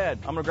Stores. Hey, Dad,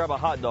 I'm going to grab a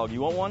hot dog.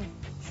 You want one?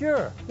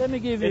 Sure. Let me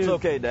give you... It's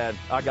okay, Dad.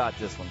 I got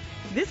this one.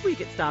 This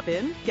week at Stop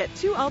In, get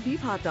 2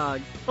 all-beef hot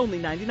dogs, only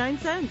 99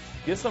 cents.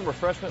 Get some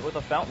refreshment with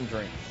a fountain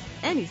drink.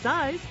 Any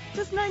size,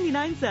 just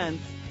 99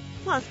 cents.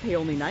 Plus, pay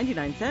only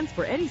 99 cents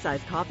for any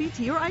size coffee,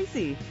 tea, or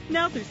icy.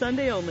 Now through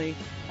Sunday only.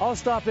 All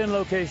Stop In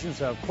locations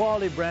have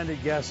quality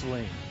branded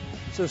gasoline.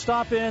 So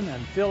stop in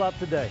and fill up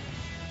today.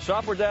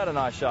 Shop where Dad and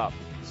I shop.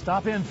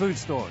 Stop In Food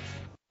Stores.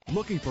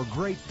 Looking for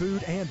great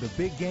food and the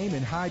big game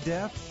in high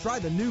def? Try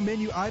the new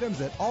menu items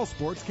at All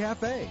Sports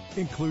Cafe,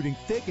 including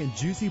thick and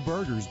juicy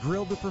burgers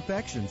grilled to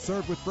perfection,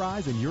 served with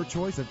fries and your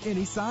choice of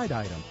any side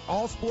item.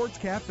 All Sports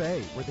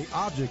Cafe, where the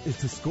object is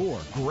to score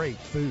great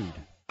food.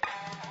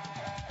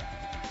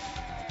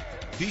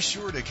 Be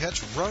sure to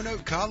catch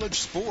Roanoke College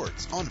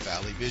sports on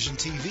Valley Vision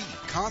TV,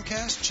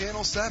 Comcast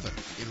Channel 7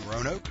 in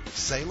Roanoke,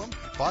 Salem,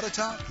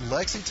 Botetourt,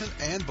 Lexington,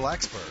 and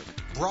Blacksburg.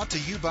 Brought to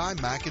you by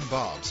Mac and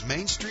Bob's,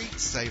 Main Street,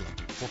 Salem.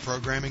 For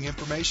programming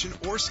information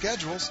or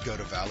schedules, go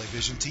to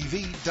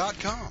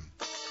valleyvisiontv.com.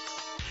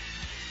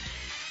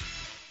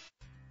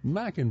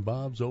 Mac and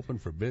Bob's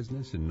opened for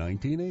business in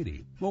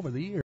 1980. Over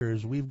the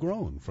years, we've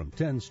grown from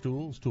 10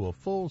 stools to a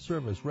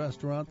full-service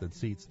restaurant that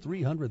seats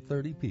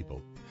 330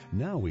 people.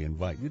 Now we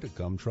invite you to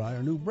come try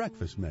our new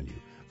breakfast menu,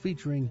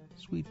 featuring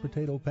sweet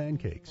potato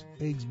pancakes,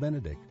 eggs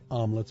Benedict,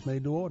 omelets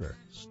made to order,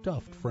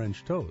 stuffed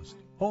French toast,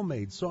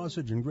 homemade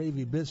sausage and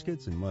gravy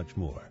biscuits, and much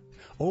more.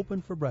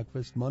 Open for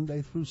breakfast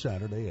Monday through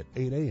Saturday at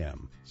 8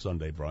 a.m.,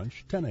 Sunday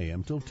brunch 10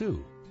 a.m. till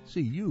 2.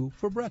 See you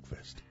for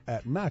breakfast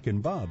at Mac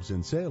and Bob's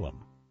in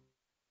Salem.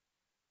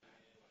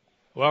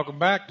 Welcome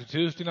back to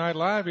Tuesday Night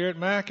Live here at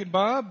Mac and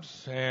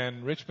Bob's,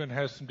 and Richmond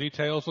has some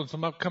details on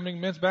some upcoming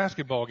men's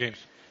basketball games.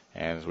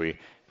 And as we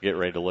get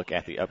ready to look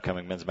at the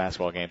upcoming men's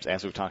basketball games,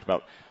 as we've talked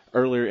about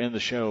earlier in the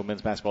show,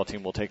 men's basketball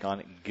team will take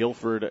on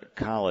Guilford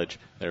College.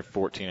 They're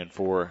 14-4,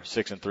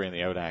 6-3 in the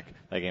ODAC.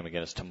 That game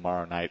again is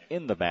tomorrow night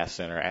in the Bass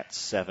Center at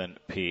 7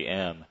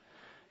 p.m.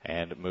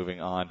 And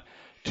moving on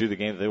to the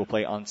game that they will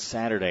play on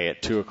Saturday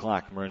at 2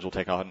 o'clock, Maroons will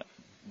take on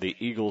the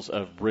Eagles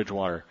of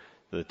Bridgewater,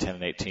 the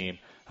 10-8 team.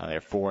 They're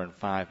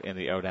 4-5 in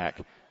the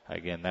ODAC.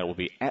 Again, that will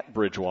be at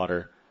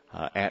Bridgewater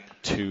at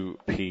 2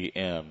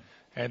 p.m.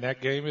 And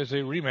that game is a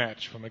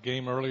rematch from a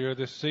game earlier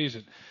this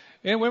season.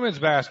 In women's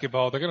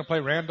basketball, they're going to play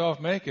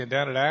Randolph-Macon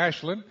down at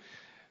Ashland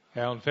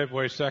on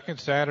February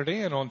 2nd,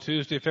 Saturday. And on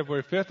Tuesday,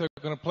 February 5th, they're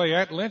going to play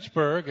at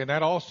Lynchburg. And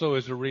that also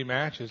is a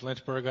rematch, as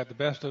Lynchburg got the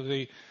best of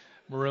the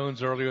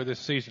Maroons earlier this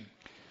season.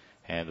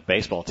 And the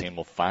baseball team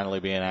will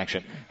finally be in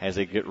action as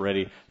they get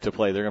ready to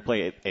play. They're going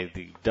to play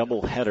the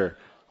doubleheader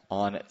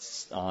on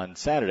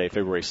Saturday,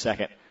 February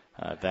 2nd.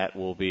 That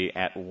will be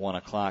at 1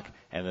 o'clock.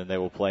 And then they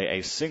will play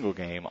a single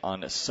game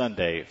on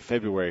Sunday,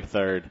 February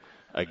 3rd,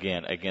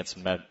 again against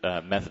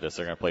Methodist.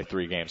 They're going to play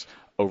 3 games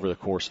over the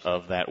course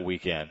of that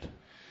weekend.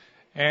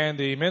 And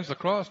the men's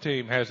lacrosse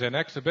team has an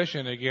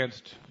exhibition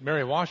against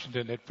Mary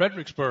Washington at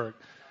Fredericksburg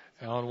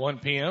on 1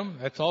 p.m.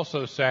 That's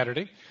also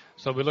Saturday.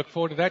 So we look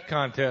forward to that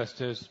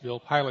contest as Bill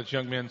Pilot's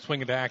young men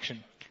swing into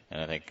action.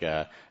 And I think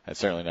I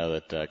certainly know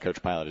that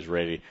Coach Pilot is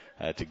ready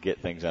to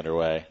get things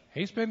underway.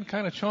 He's been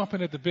kind of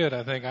chomping at the bit,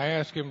 I think. I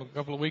asked him a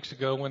couple of weeks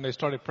ago when they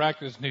started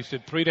practice, and he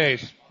said, 3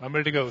 days. I'm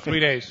ready to go, 3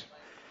 days.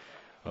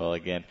 Well,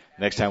 again,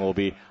 next time we'll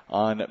be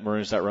on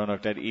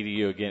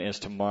maroons.roanoke.edu. Again, is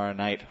tomorrow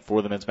night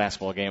for the men's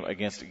basketball game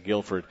against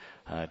Guilford.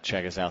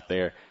 Check us out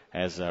there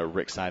as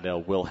Rick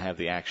Seidel will have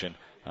the action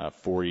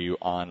for you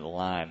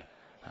online.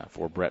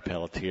 For Brett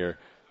Pelletier,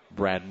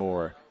 Brad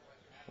Moore,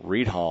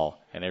 Reed Hall,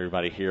 and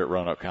everybody here at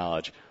Roanoke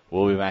College.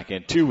 We'll be back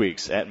in 2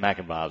 weeks at Mac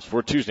and Bob's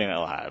for Tuesday Night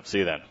Live. See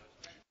you then.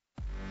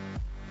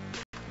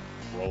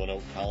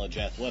 Roanoke College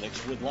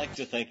Athletics would like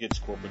to thank its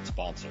corporate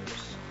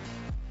sponsors: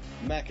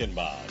 Mac and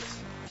Bob's,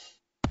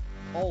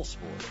 All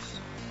Sports,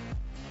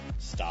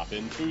 Stop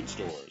In Food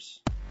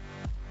Stores,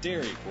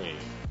 Dairy Queen,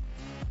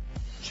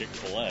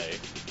 Chick-fil-A,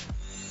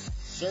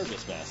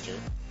 Service Master,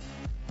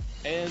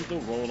 and the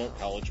Roanoke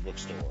College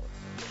Bookstore.